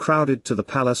neighborhood crowded to the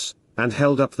palace, and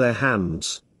held up their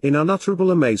hands, in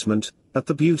unutterable amazement, at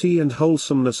the beauty and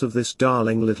wholesomeness of this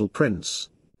darling little prince.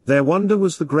 Their wonder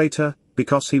was the greater,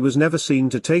 because he was never seen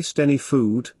to taste any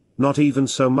food, not even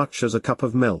so much as a cup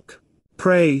of milk.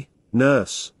 "Pray,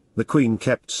 nurse," the queen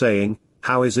kept saying,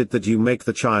 "how is it that you make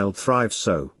the child thrive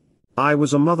so?" "I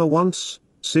was a mother once,"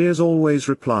 Sears always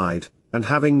replied, "and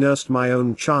having nursed my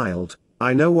own child,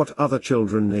 I know what other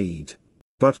children need."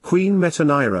 But Queen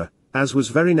Metaneira, as was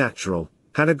very natural,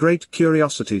 had a great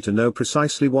curiosity to know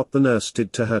precisely what the nurse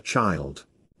did to her child.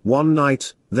 One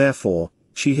night, therefore,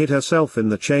 she hid herself in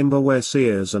the chamber where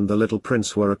Sears and the little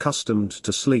prince were accustomed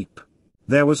to sleep.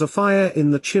 There was a fire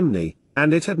in the chimney,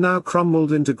 and it had now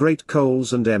crumbled into great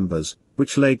coals and embers,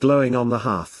 which lay glowing on the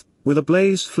hearth, with a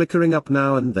blaze flickering up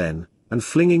now and then, and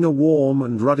flinging a warm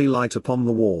and ruddy light upon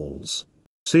the walls.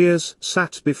 Sears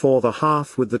sat before the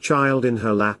hearth with the child in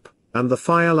her lap, and the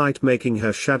firelight making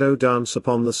her shadow dance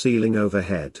upon the ceiling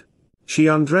overhead. She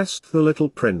undressed the little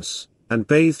prince, and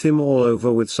bathed him all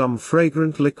over with some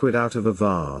fragrant liquid out of a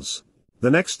vase.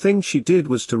 The next thing she did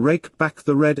was to rake back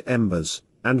the red embers,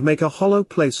 and make a hollow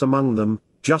place among them,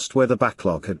 just where the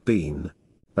backlog had been.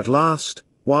 At last,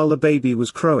 while the baby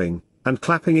was crowing, and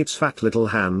clapping its fat little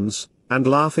hands, and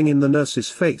laughing in the nurse's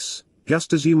face,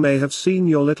 just as you may have seen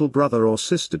your little brother or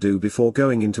sister do before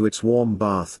going into its warm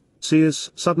bath,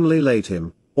 Sears suddenly laid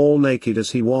him, all naked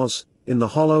as he was, in the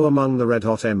hollow among the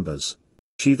red-hot embers.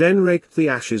 She then raked the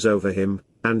ashes over him,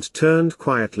 and turned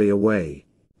quietly away.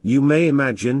 You may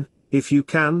imagine, if you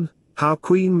can, how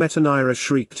Queen Metaneira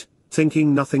shrieked,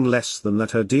 thinking nothing less than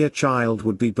that her dear child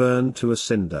would be burned to a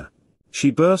cinder. She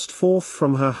burst forth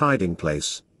from her hiding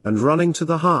place, and running to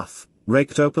the hearth,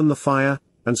 raked open the fire,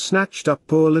 and snatched up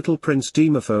poor little Prince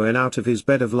Demophoen out of his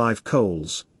bed of live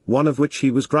coals, one of which he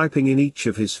was griping in each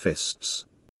of his fists.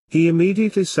 He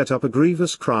immediately set up a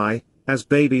grievous cry, as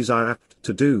babies are apt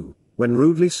to do, when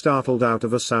rudely startled out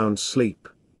of a sound sleep.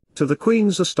 To the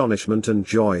queen's astonishment and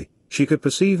joy, she could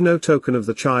perceive no token of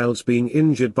the child's being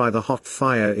injured by the hot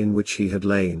fire in which he had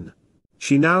lain.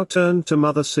 She now turned to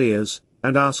Mother Seers,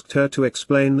 and asked her to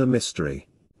explain the mystery.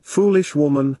 "Foolish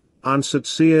woman," answered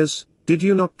Seers, "did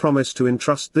you not promise to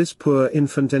entrust this poor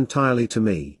infant entirely to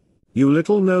me? You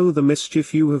little know the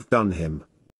mischief you have done him.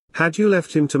 Had you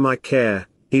left him to my care,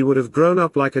 he would have grown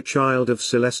up like a child of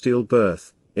celestial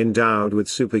birth, endowed with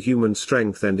superhuman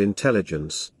strength and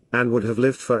intelligence, and would have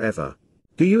lived forever.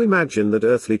 Do you imagine that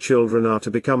earthly children are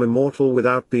to become immortal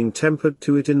without being tempered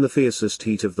to it in the fiercest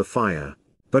heat of the fire?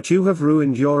 But you have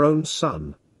ruined your own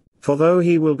son. For though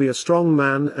he will be a strong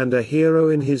man and a hero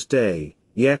in his day,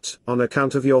 yet, on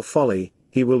account of your folly,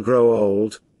 he will grow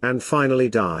old, and finally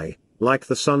die, like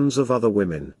the sons of other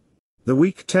women. The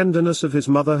weak tenderness of his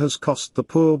mother has cost the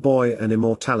poor boy an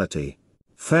immortality.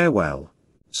 Farewell."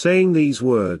 Saying these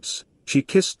words, she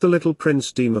kissed the little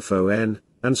Prince Demophoen,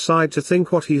 and sighed to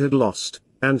think what he had lost,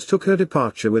 and took her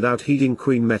departure without heeding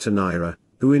Queen Metaneira,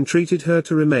 who entreated her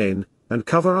to remain, and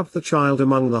cover up the child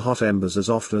among the hot embers as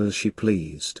often as she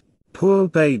pleased. Poor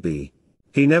baby!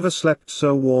 He never slept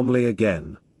so warmly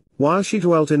again. While she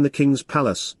dwelt in the king's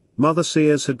palace, Mother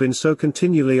Seers had been so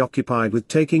continually occupied with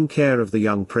taking care of the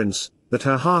young prince, that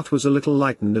her heart was a little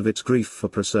lightened of its grief for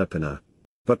Proserpina.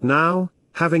 But now,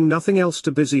 having nothing else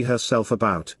to busy herself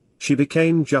about, she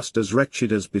became just as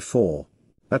wretched as before.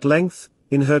 At length,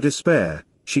 in her despair,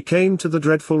 she came to the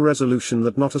dreadful resolution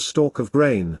that not a stalk of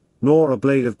grain, nor a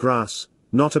blade of grass,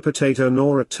 not a potato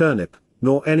nor a turnip,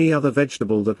 nor any other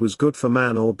vegetable that was good for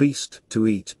man or beast to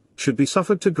eat, should be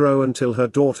suffered to grow until her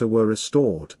daughter were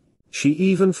restored. She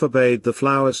even forbade the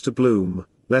flowers to bloom,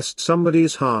 lest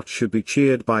somebody's heart should be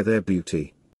cheered by their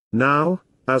beauty. Now,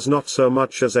 as not so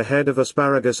much as a head of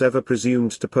asparagus ever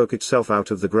presumed to poke itself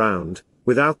out of the ground,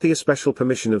 without the especial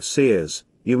permission of Seers,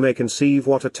 you may conceive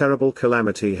what a terrible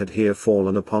calamity had here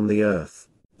fallen upon the earth.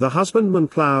 The husbandman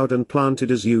ploughed and planted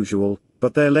as usual,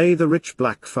 but there lay the rich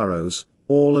black furrows,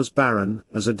 all as barren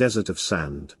as a desert of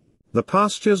sand. The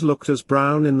pastures looked as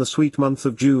brown in the sweet month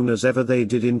of June as ever they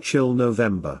did in chill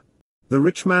November. The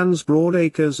rich man's broad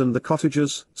acres and the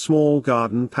cottager's small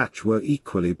garden patch were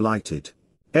equally blighted.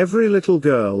 Every little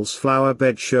girl's flower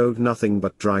bed showed nothing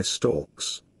but dry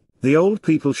stalks. The old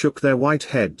people shook their white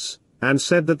heads, and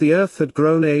said that the earth had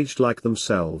grown aged like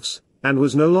themselves, and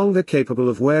was no longer capable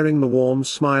of wearing the warm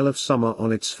smile of summer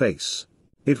on its face.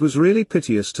 It was really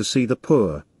piteous to see the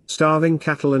poor, starving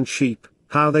cattle and sheep,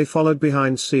 how they followed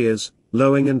behind Seers,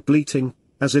 lowing and bleating,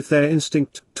 as if their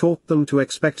instinct taught them to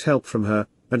expect help from her,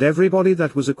 and everybody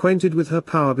that was acquainted with her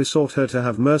power besought her to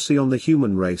have mercy on the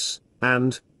human race,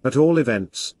 and, at all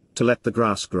events, to let the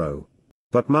grass grow.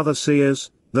 But Mother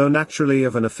Seers, though naturally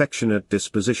of an affectionate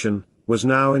disposition, was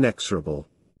now inexorable.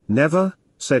 "Never,"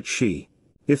 said she.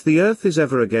 "If the earth is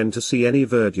ever again to see any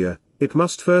verdure, it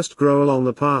must first grow along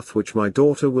the path which my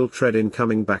daughter will tread in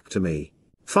coming back to me."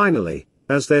 Finally,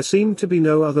 as there seemed to be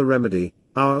no other remedy,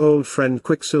 our old friend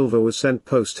Quicksilver was sent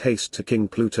post-haste to King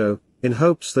Pluto, in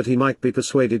hopes that he might be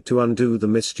persuaded to undo the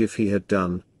mischief he had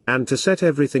done, and to set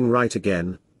everything right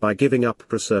again, by giving up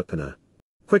Proserpina.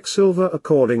 Quicksilver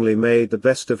accordingly made the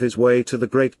best of his way to the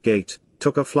great gate,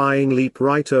 took a flying leap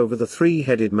right over the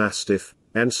three-headed mastiff,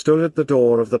 and stood at the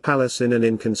door of the palace in an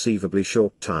inconceivably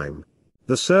short time.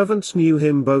 The servants knew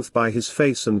him both by his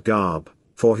face and garb,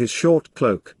 for his short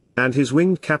cloak, and his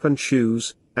winged cap and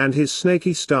shoes, and his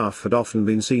snaky staff had often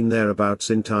been seen thereabouts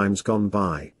in times gone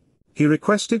by. He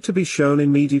requested to be shown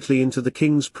immediately into the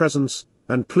king's presence,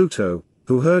 and Pluto,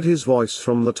 who heard his voice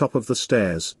from the top of the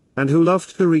stairs, and who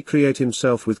loved to recreate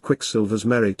himself with Quicksilver's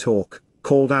merry talk,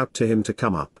 called out to him to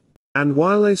come up. And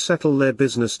while they settle their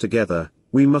business together,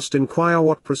 we must inquire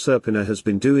what Proserpina has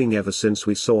been doing ever since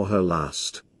we saw her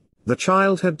last. The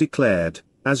child had declared,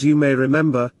 as you may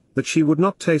remember, that she would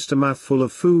not taste a mouthful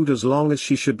of food as long as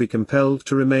she should be compelled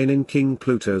to remain in King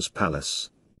Pluto's palace.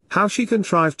 How she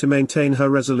contrived to maintain her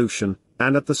resolution,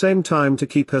 and at the same time to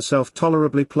keep herself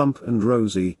tolerably plump and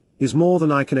rosy, is more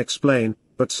than I can explain,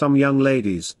 but some young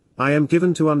ladies, I am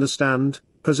given to understand,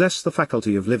 possess the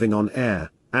faculty of living on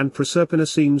air, and Proserpina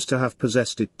seems to have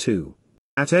possessed it too.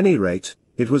 At any rate,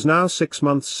 it was now 6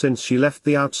 months since she left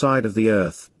the outside of the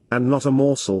earth, and not a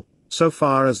morsel, so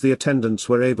far as the attendants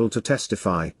were able to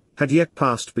testify, had yet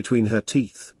passed between her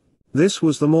teeth. This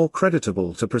was the more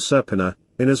creditable to Proserpina,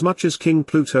 inasmuch as King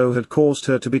Pluto had caused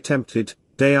her to be tempted,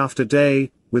 day after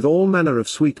day, with all manner of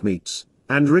sweetmeats,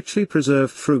 and richly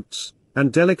preserved fruits,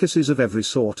 and delicacies of every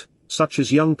sort, such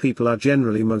as young people are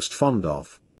generally most fond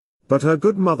of. But her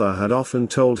good mother had often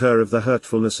told her of the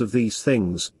hurtfulness of these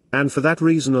things, and for that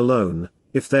reason alone,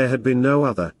 if there had been no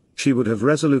other, she would have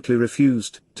resolutely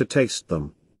refused to taste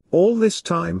them. All this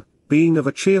time, being of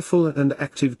a cheerful and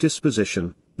active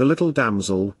disposition, the little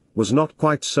damsel was not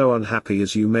quite so unhappy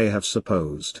as you may have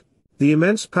supposed. The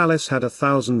immense palace had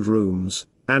 1,000 rooms,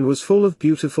 and was full of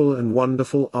beautiful and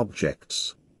wonderful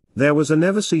objects. There was a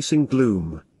never-ceasing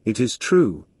gloom, it is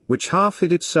true, which half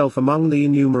hid itself among the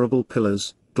innumerable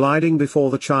pillars, gliding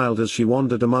before the child as she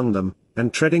wandered among them,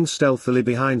 and treading stealthily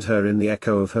behind her in the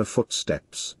echo of her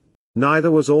footsteps.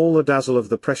 Neither was all the dazzle of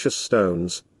the precious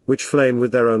stones, which flame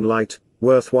with their own light,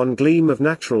 worth one gleam of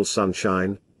natural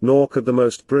sunshine, nor could the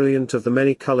most brilliant of the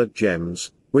many-coloured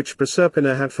gems, which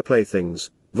Proserpina had for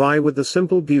playthings, vie with the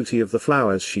simple beauty of the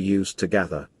flowers she used to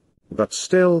gather. But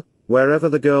still, wherever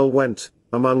the girl went,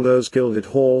 among those gilded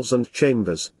halls and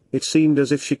chambers, it seemed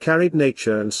as if she carried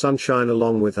nature and sunshine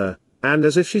along with her, and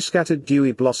as if she scattered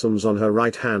dewy blossoms on her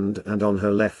right hand and on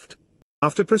her left.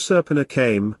 After Proserpina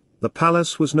came, the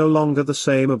palace was no longer the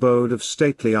same abode of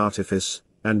stately artifice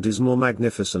and dismal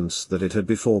magnificence that it had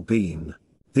before been.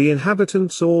 The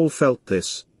inhabitants all felt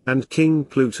this, and King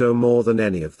Pluto more than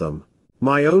any of them.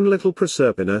 "My own little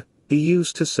Proserpina," he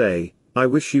used to say, "I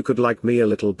wish you could like me a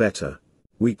little better.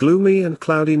 We gloomy and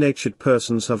cloudy-natured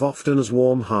persons have often as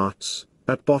warm hearts,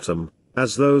 at bottom,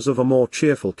 as those of a more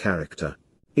cheerful character.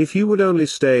 If you would only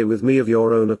stay with me of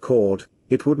your own accord,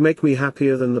 it would make me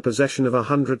happier than the possession of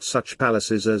 100 such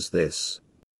palaces as this."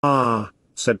 "Ah,"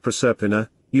 said Proserpina,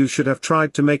 "you should have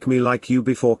tried to make me like you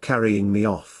before carrying me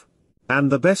off. And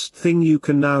the best thing you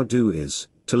can now do is,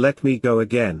 to let me go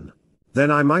again. Then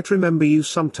I might remember you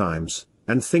sometimes,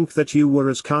 and think that you were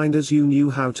as kind as you knew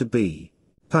how to be.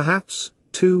 Perhaps,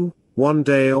 too, one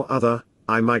day or other,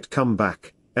 I might come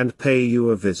back, and pay you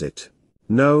a visit."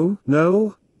 "No,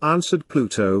 no," answered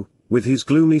Pluto, with his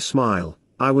gloomy smile,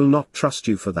 "I will not trust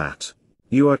you for that.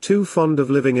 You are too fond of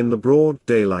living in the broad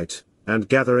daylight, and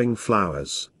gathering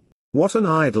flowers. What an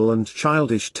idle and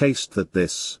childish taste that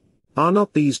this! Are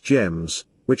not these gems,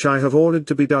 which I have ordered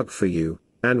to be dug for you,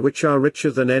 and which are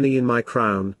richer than any in my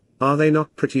crown, are they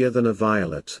not prettier than a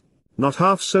violet?" "Not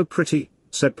half so pretty,"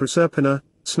 said Proserpina,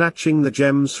 snatching the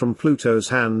gems from Pluto's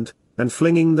hand, and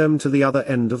flinging them to the other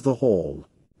end of the hall.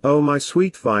 "Oh my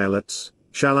sweet violets,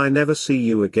 shall I never see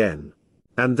you again?"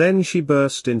 And then she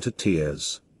burst into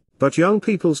tears. But young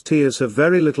people's tears have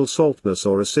very little saltness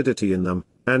or acidity in them,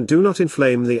 and do not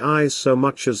inflame the eyes so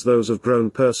much as those of grown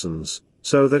persons,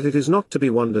 so that it is not to be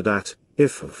wondered at,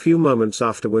 if a few moments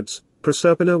afterwards,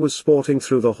 Proserpina was sporting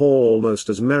through the hall almost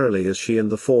as merrily as she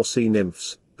and the 4 sea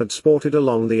nymphs had sported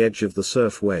along the edge of the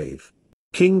surf wave.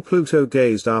 King Pluto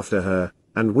gazed after her,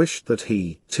 and wished that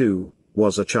he, too,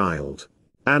 was a child.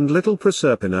 And little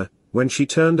Proserpina, when she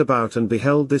turned about and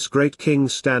beheld this great king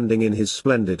standing in his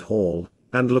splendid hall,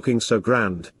 and looking so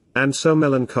grand, and so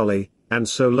melancholy, and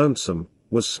so lonesome,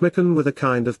 was smitten with a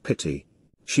kind of pity.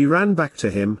 She ran back to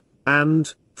him,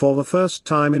 and, for the first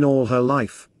time in all her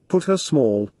life, put her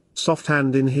small, soft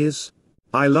hand in his.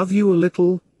 "I love you a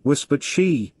little," whispered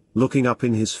she, looking up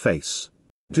in his face.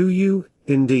 "Do you,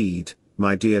 indeed,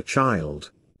 my dear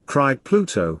child?" cried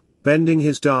Pluto, bending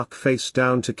his dark face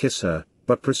down to kiss her,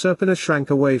 but Proserpina shrank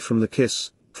away from the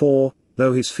kiss, for,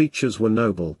 though his features were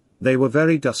noble, they were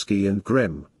very dusky and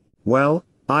grim. "Well,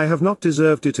 I have not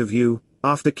deserved it of you,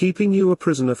 after keeping you a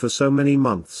prisoner for so many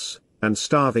months, and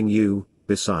starving you,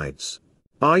 besides.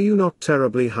 Are you not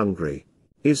terribly hungry?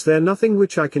 Is there nothing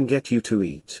which I can get you to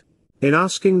eat?" In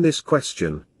asking this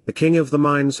question, the king of the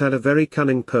mines had a very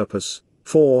cunning purpose,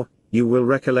 for, you will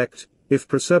recollect, if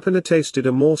Proserpina tasted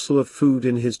a morsel of food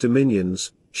in his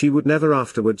dominions, she would never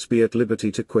afterwards be at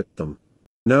liberty to quit them.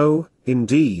 "No,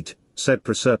 indeed," said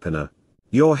Proserpina.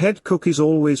 "Your head cook is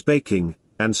always baking,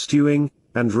 and stewing,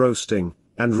 and roasting,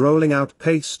 and rolling out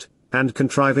paste, and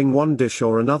contriving one dish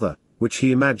or another, which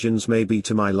he imagines may be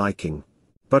to my liking.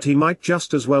 But he might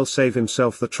just as well save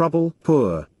himself the trouble,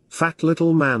 poor, fat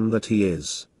little man that he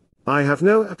is. I have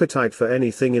no appetite for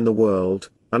anything in the world,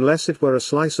 unless it were a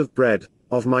slice of bread,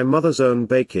 of my mother's own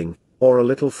baking, or a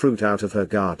little fruit out of her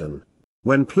garden."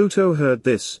 When Pluto heard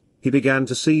this, he began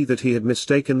to see that he had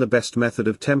mistaken the best method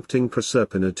of tempting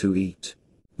Proserpina to eat.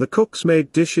 The cooks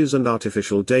made dishes and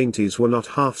artificial dainties were not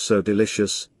half so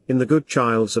delicious, in the good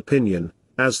child's opinion,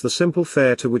 as the simple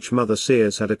fare to which Mother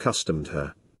Ceres had accustomed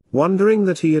her. Wondering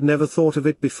that he had never thought of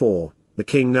it before, the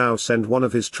king now sent one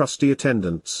of his trusty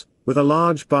attendants, with a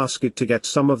large basket to get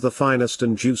some of the finest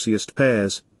and juiciest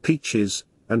pears, peaches,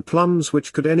 and plums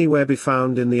which could anywhere be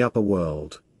found in the upper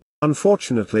world.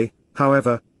 Unfortunately,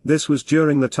 however, this was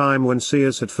during the time when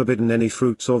seers had forbidden any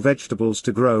fruits or vegetables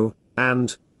to grow,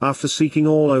 and, after seeking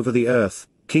all over the earth,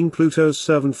 King Pluto's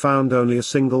servant found only a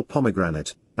single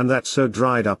pomegranate, and that so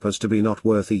dried up as to be not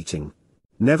worth eating.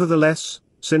 Nevertheless,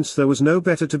 since there was no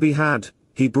better to be had,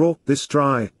 he brought this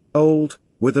dry, old,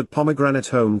 withered pomegranate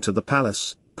home to the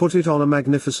palace, put it on a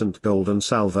magnificent golden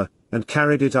salver, and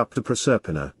carried it up to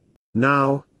Proserpina.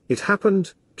 Now, it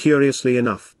happened, curiously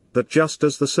enough, that just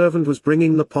as the servant was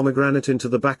bringing the pomegranate into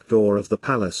the back door of the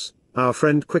palace, our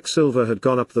friend Quicksilver had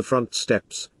gone up the front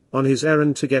steps, on his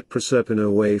errand to get Proserpina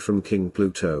away from King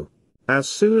Pluto. As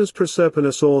soon as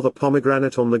Proserpina saw the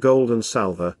pomegranate on the golden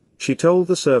salver, she told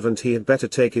the servant he had better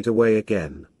take it away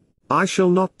again. "I shall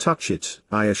not touch it,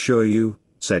 I assure you,"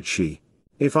 said she.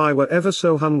 "If I were ever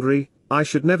so hungry, I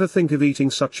should never think of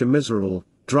eating such a miserable,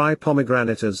 dry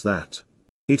pomegranate as that."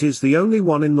 "It is the only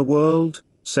one in the world,"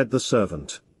 said the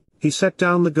servant. He set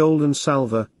down the golden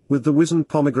salver, with the wizened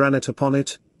pomegranate upon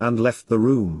it, and left the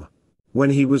room.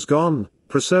 When he was gone,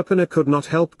 Proserpina could not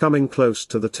help coming close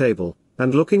to the table,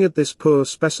 and looking at this poor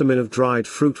specimen of dried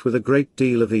fruit with a great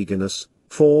deal of eagerness,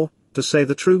 for, to say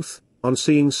the truth, on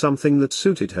seeing something that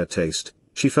suited her taste,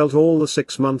 she felt all the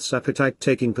 6 months' appetite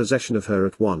taking possession of her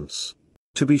at once.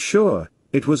 To be sure,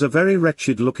 it was a very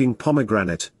wretched-looking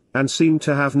pomegranate, and seemed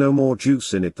to have no more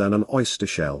juice in it than an oyster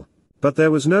shell. But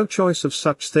there was no choice of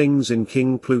such things in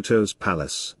King Pluto's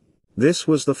palace. This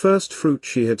was the first fruit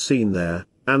she had seen there,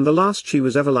 and the last she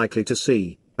was ever likely to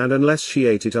see, and unless she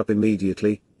ate it up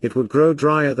immediately, it would grow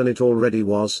drier than it already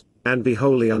was, and be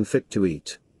wholly unfit to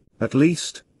eat. "At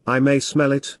least, I may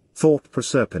smell it," thought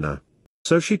Proserpina.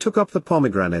 So she took up the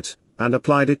pomegranate, and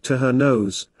applied it to her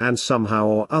nose, and somehow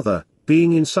or other,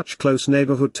 being in such close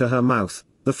neighborhood to her mouth,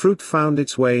 the fruit found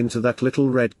its way into that little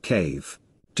red cave.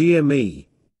 Dear me!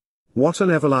 What an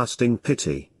everlasting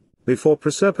pity! Before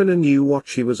Proserpina knew what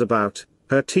she was about,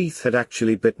 her teeth had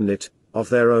actually bitten it, of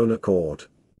their own accord.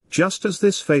 Just as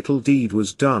this fatal deed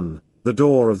was done, the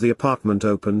door of the apartment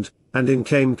opened, and in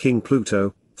came King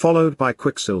Pluto, followed by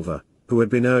Quicksilver, who had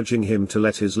been urging him to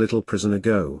let his little prisoner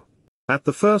go. At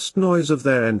the first noise of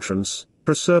their entrance,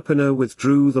 Proserpina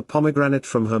withdrew the pomegranate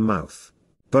from her mouth.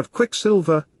 But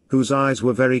Quicksilver, whose eyes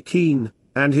were very keen,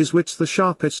 and his wits the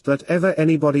sharpest that ever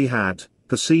anybody had,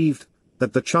 perceived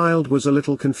that the child was a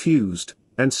little confused,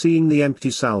 and seeing the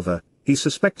empty salver, he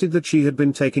suspected that she had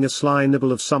been taking a sly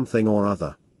nibble of something or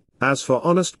other. As for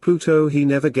honest Pluto, he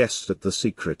never guessed at the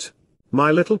secret.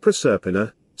 "My little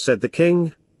Proserpina," said the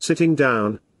king, sitting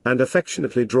down, and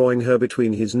affectionately drawing her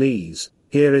between his knees,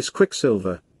 "here is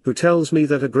Quicksilver, who tells me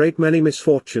that a great many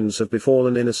misfortunes have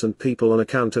befallen innocent people on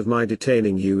account of my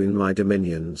detaining you in my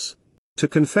dominions. To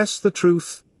confess the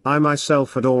truth, I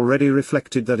myself had already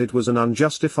reflected that it was an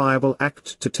unjustifiable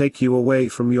act to take you away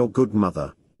from your good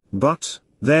mother. But,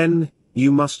 then,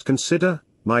 you must consider,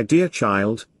 my dear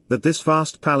child, that this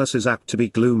vast palace is apt to be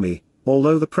gloomy,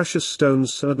 although the precious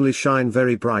stones certainly shine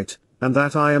very bright, and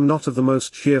that I am not of the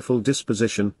most cheerful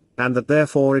disposition, and that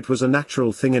therefore it was a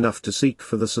natural thing enough to seek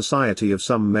for the society of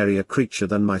some merrier creature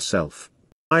than myself.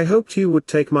 I hoped you would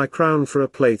take my crown for a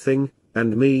plaything,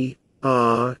 and me,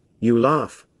 you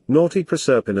laugh, naughty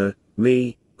Proserpina,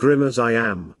 me, grim as I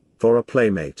am, for a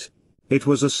playmate. It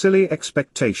was a silly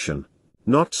expectation."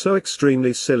 "Not so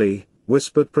extremely silly,"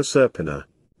 whispered Proserpina.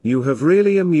 "You have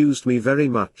really amused me very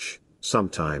much,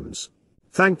 sometimes."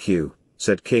 "Thank you,"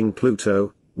 said King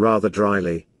Pluto, rather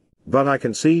dryly. "But I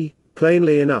can see,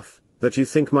 plainly enough, that you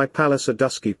think my palace a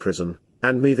dusky prison,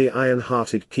 and me the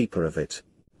iron-hearted keeper of it."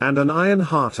 "And an iron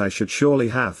heart I should surely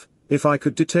have, if I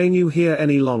could detain you here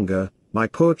any longer, my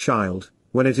poor child,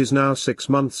 when it is now 6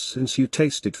 months since you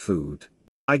tasted food.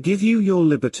 I give you your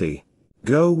liberty.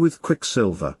 Go with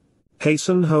Quicksilver.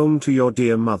 Hasten home to your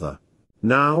dear mother."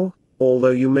 Now, although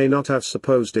you may not have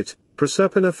supposed it,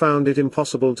 Proserpina found it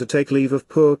impossible to take leave of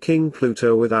poor King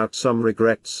Pluto without some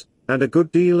regrets, and a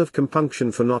good deal of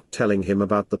compunction for not telling him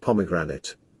about the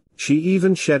pomegranate. She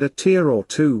even shed a tear or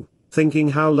two, thinking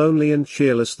how lonely and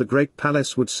cheerless the great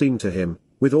palace would seem to him,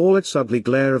 with all its ugly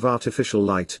glare of artificial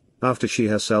light, after she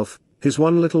herself, his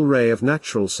one little ray of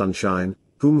natural sunshine,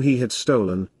 whom he had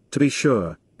stolen, to be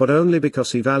sure, but only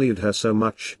because he valued her so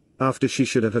much, after she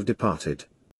should have departed.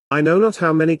 I know not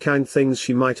how many kind things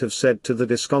she might have said to the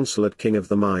disconsolate king of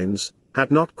the mines, had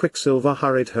not Quicksilver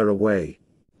hurried her away.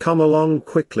 "Come along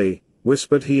quickly,"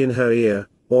 whispered he in her ear,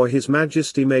 "or his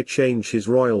majesty may change his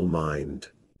royal mind.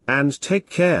 And take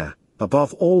care,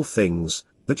 above all things,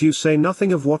 that you say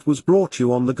nothing of what was brought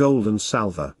you on the golden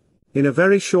salver." In a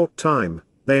very short time,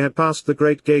 they had passed the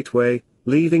great gateway,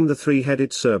 leaving the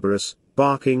three-headed Cerberus,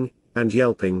 barking, and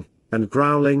yelping, and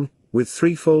growling, with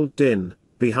threefold din,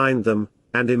 behind them,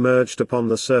 and emerged upon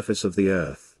the surface of the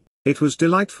earth. It was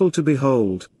delightful to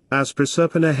behold, as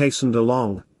Proserpina hastened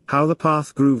along, how the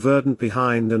path grew verdant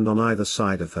behind and on either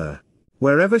side of her.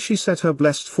 Wherever she set her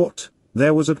blessed foot,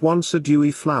 there was at once a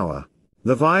dewy flower.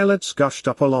 The violets gushed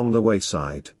up along the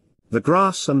wayside. The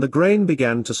grass and the grain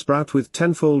began to sprout with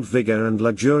tenfold vigor and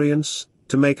luxuriance,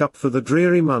 to make up for the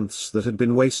dreary months that had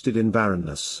been wasted in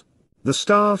barrenness. The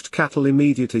starved cattle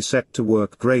immediately set to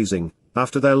work grazing,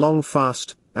 after their long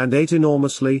fast, and ate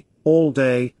enormously, all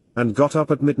day, and got up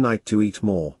at midnight to eat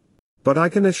more. But I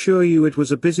can assure you it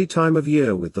was a busy time of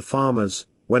year with the farmers,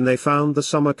 when they found the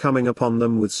summer coming upon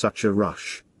them with such a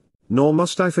rush. Nor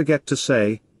must I forget to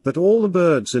say, that all the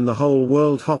birds in the whole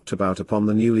world hopped about upon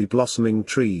the newly blossoming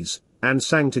trees, and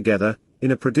sang together,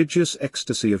 in a prodigious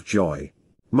ecstasy of joy.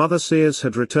 Mother Sears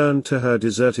had returned to her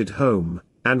deserted home,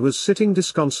 and was sitting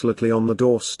disconsolately on the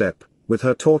doorstep, with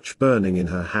her torch burning in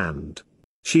her hand.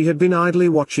 She had been idly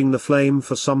watching the flame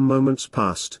for some moments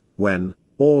past, when,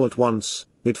 all at once,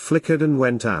 it flickered and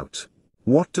went out.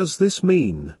 "What does this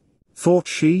mean?" thought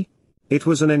she. "It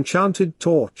was an enchanted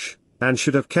torch, and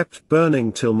should have kept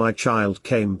burning till my child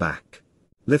came back."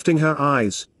 Lifting her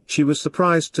eyes, she was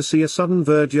surprised to see a sudden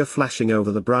verdure flashing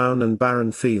over the brown and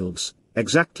barren fields,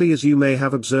 exactly as you may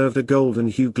have observed a golden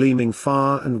hue gleaming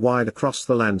far and wide across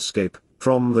the landscape,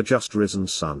 from the just risen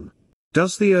sun.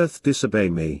 "Does the earth disobey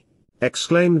me?"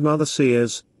 exclaimed Mother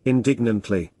Sears,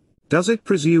 indignantly. "Does it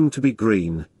presume to be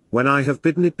green, when I have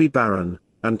bidden it be barren,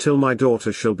 until my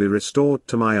daughter shall be restored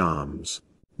to my arms?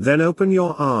 Then open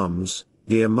your arms,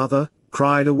 dear mother,"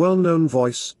 cried a well-known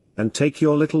voice, "and take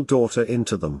your little daughter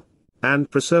into them."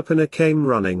 And Proserpina came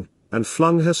running, and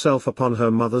flung herself upon her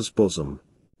mother's bosom.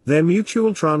 Their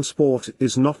mutual transport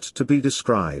is not to be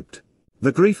described.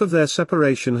 The grief of their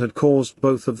separation had caused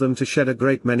both of them to shed a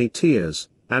great many tears,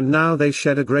 and now they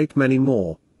shed a great many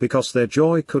more, because their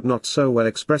joy could not so well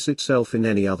express itself in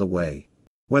any other way.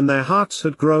 When their hearts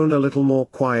had grown a little more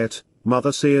quiet,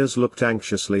 Mother Sears looked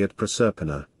anxiously at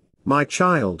Proserpina. "My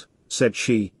child," said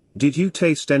she, "did you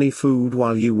taste any food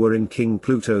while you were in King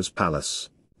Pluto's palace?"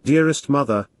 "Dearest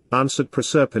mother," answered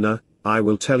Proserpina, "I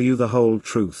will tell you the whole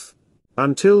truth.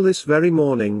 Until this very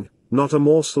morning, not a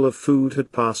morsel of food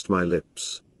had passed my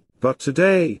lips. But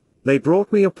today, they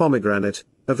brought me a pomegranate,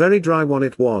 a very dry one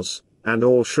it was, and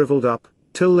all shriveled up,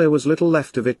 till there was little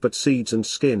left of it but seeds and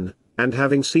skin, and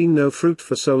having seen no fruit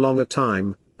for so long a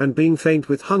time, and being faint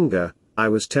with hunger, I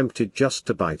was tempted just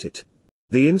to bite it.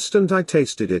 The instant I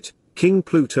tasted it, King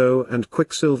Pluto and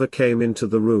Quicksilver came into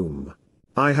the room.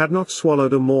 I had not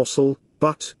swallowed a morsel,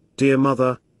 but, dear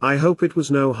mother, I hope it was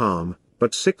no harm,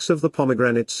 but 6 of the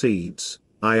pomegranate seeds,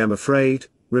 I am afraid,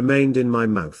 remained in my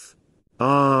mouth."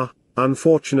 "Ah,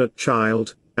 unfortunate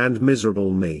child, and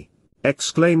miserable me!"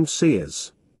 exclaimed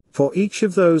Sears. "For each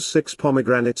of those 6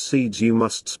 pomegranate seeds you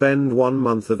must spend 1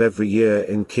 month of every year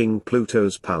in King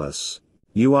Pluto's palace.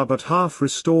 You are but half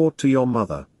restored to your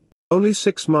mother. Only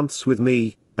 6 months with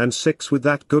me, and 6 with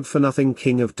that good-for-nothing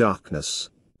King of Darkness."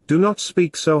 "Do not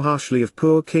speak so harshly of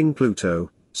poor King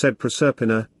Pluto," said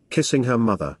Proserpina, kissing her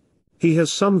mother. "He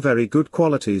has some very good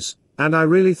qualities, and I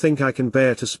really think I can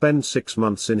bear to spend 6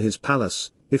 months in his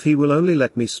palace, if he will only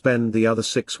let me spend the other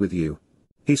 6 with you.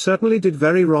 He certainly did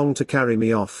very wrong to carry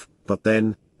me off, but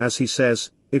then, as he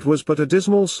says, it was but a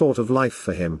dismal sort of life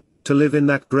for him, to live in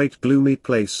that great gloomy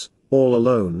place, all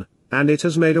alone, and it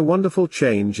has made a wonderful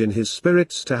change in his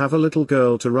spirits to have a little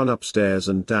girl to run upstairs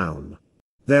and down.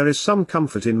 There is some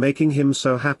comfort in making him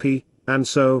so happy, and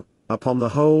so, upon the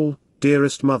whole,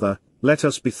 dearest mother, let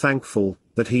us be thankful,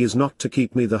 that he is not to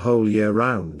keep me the whole year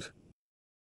round."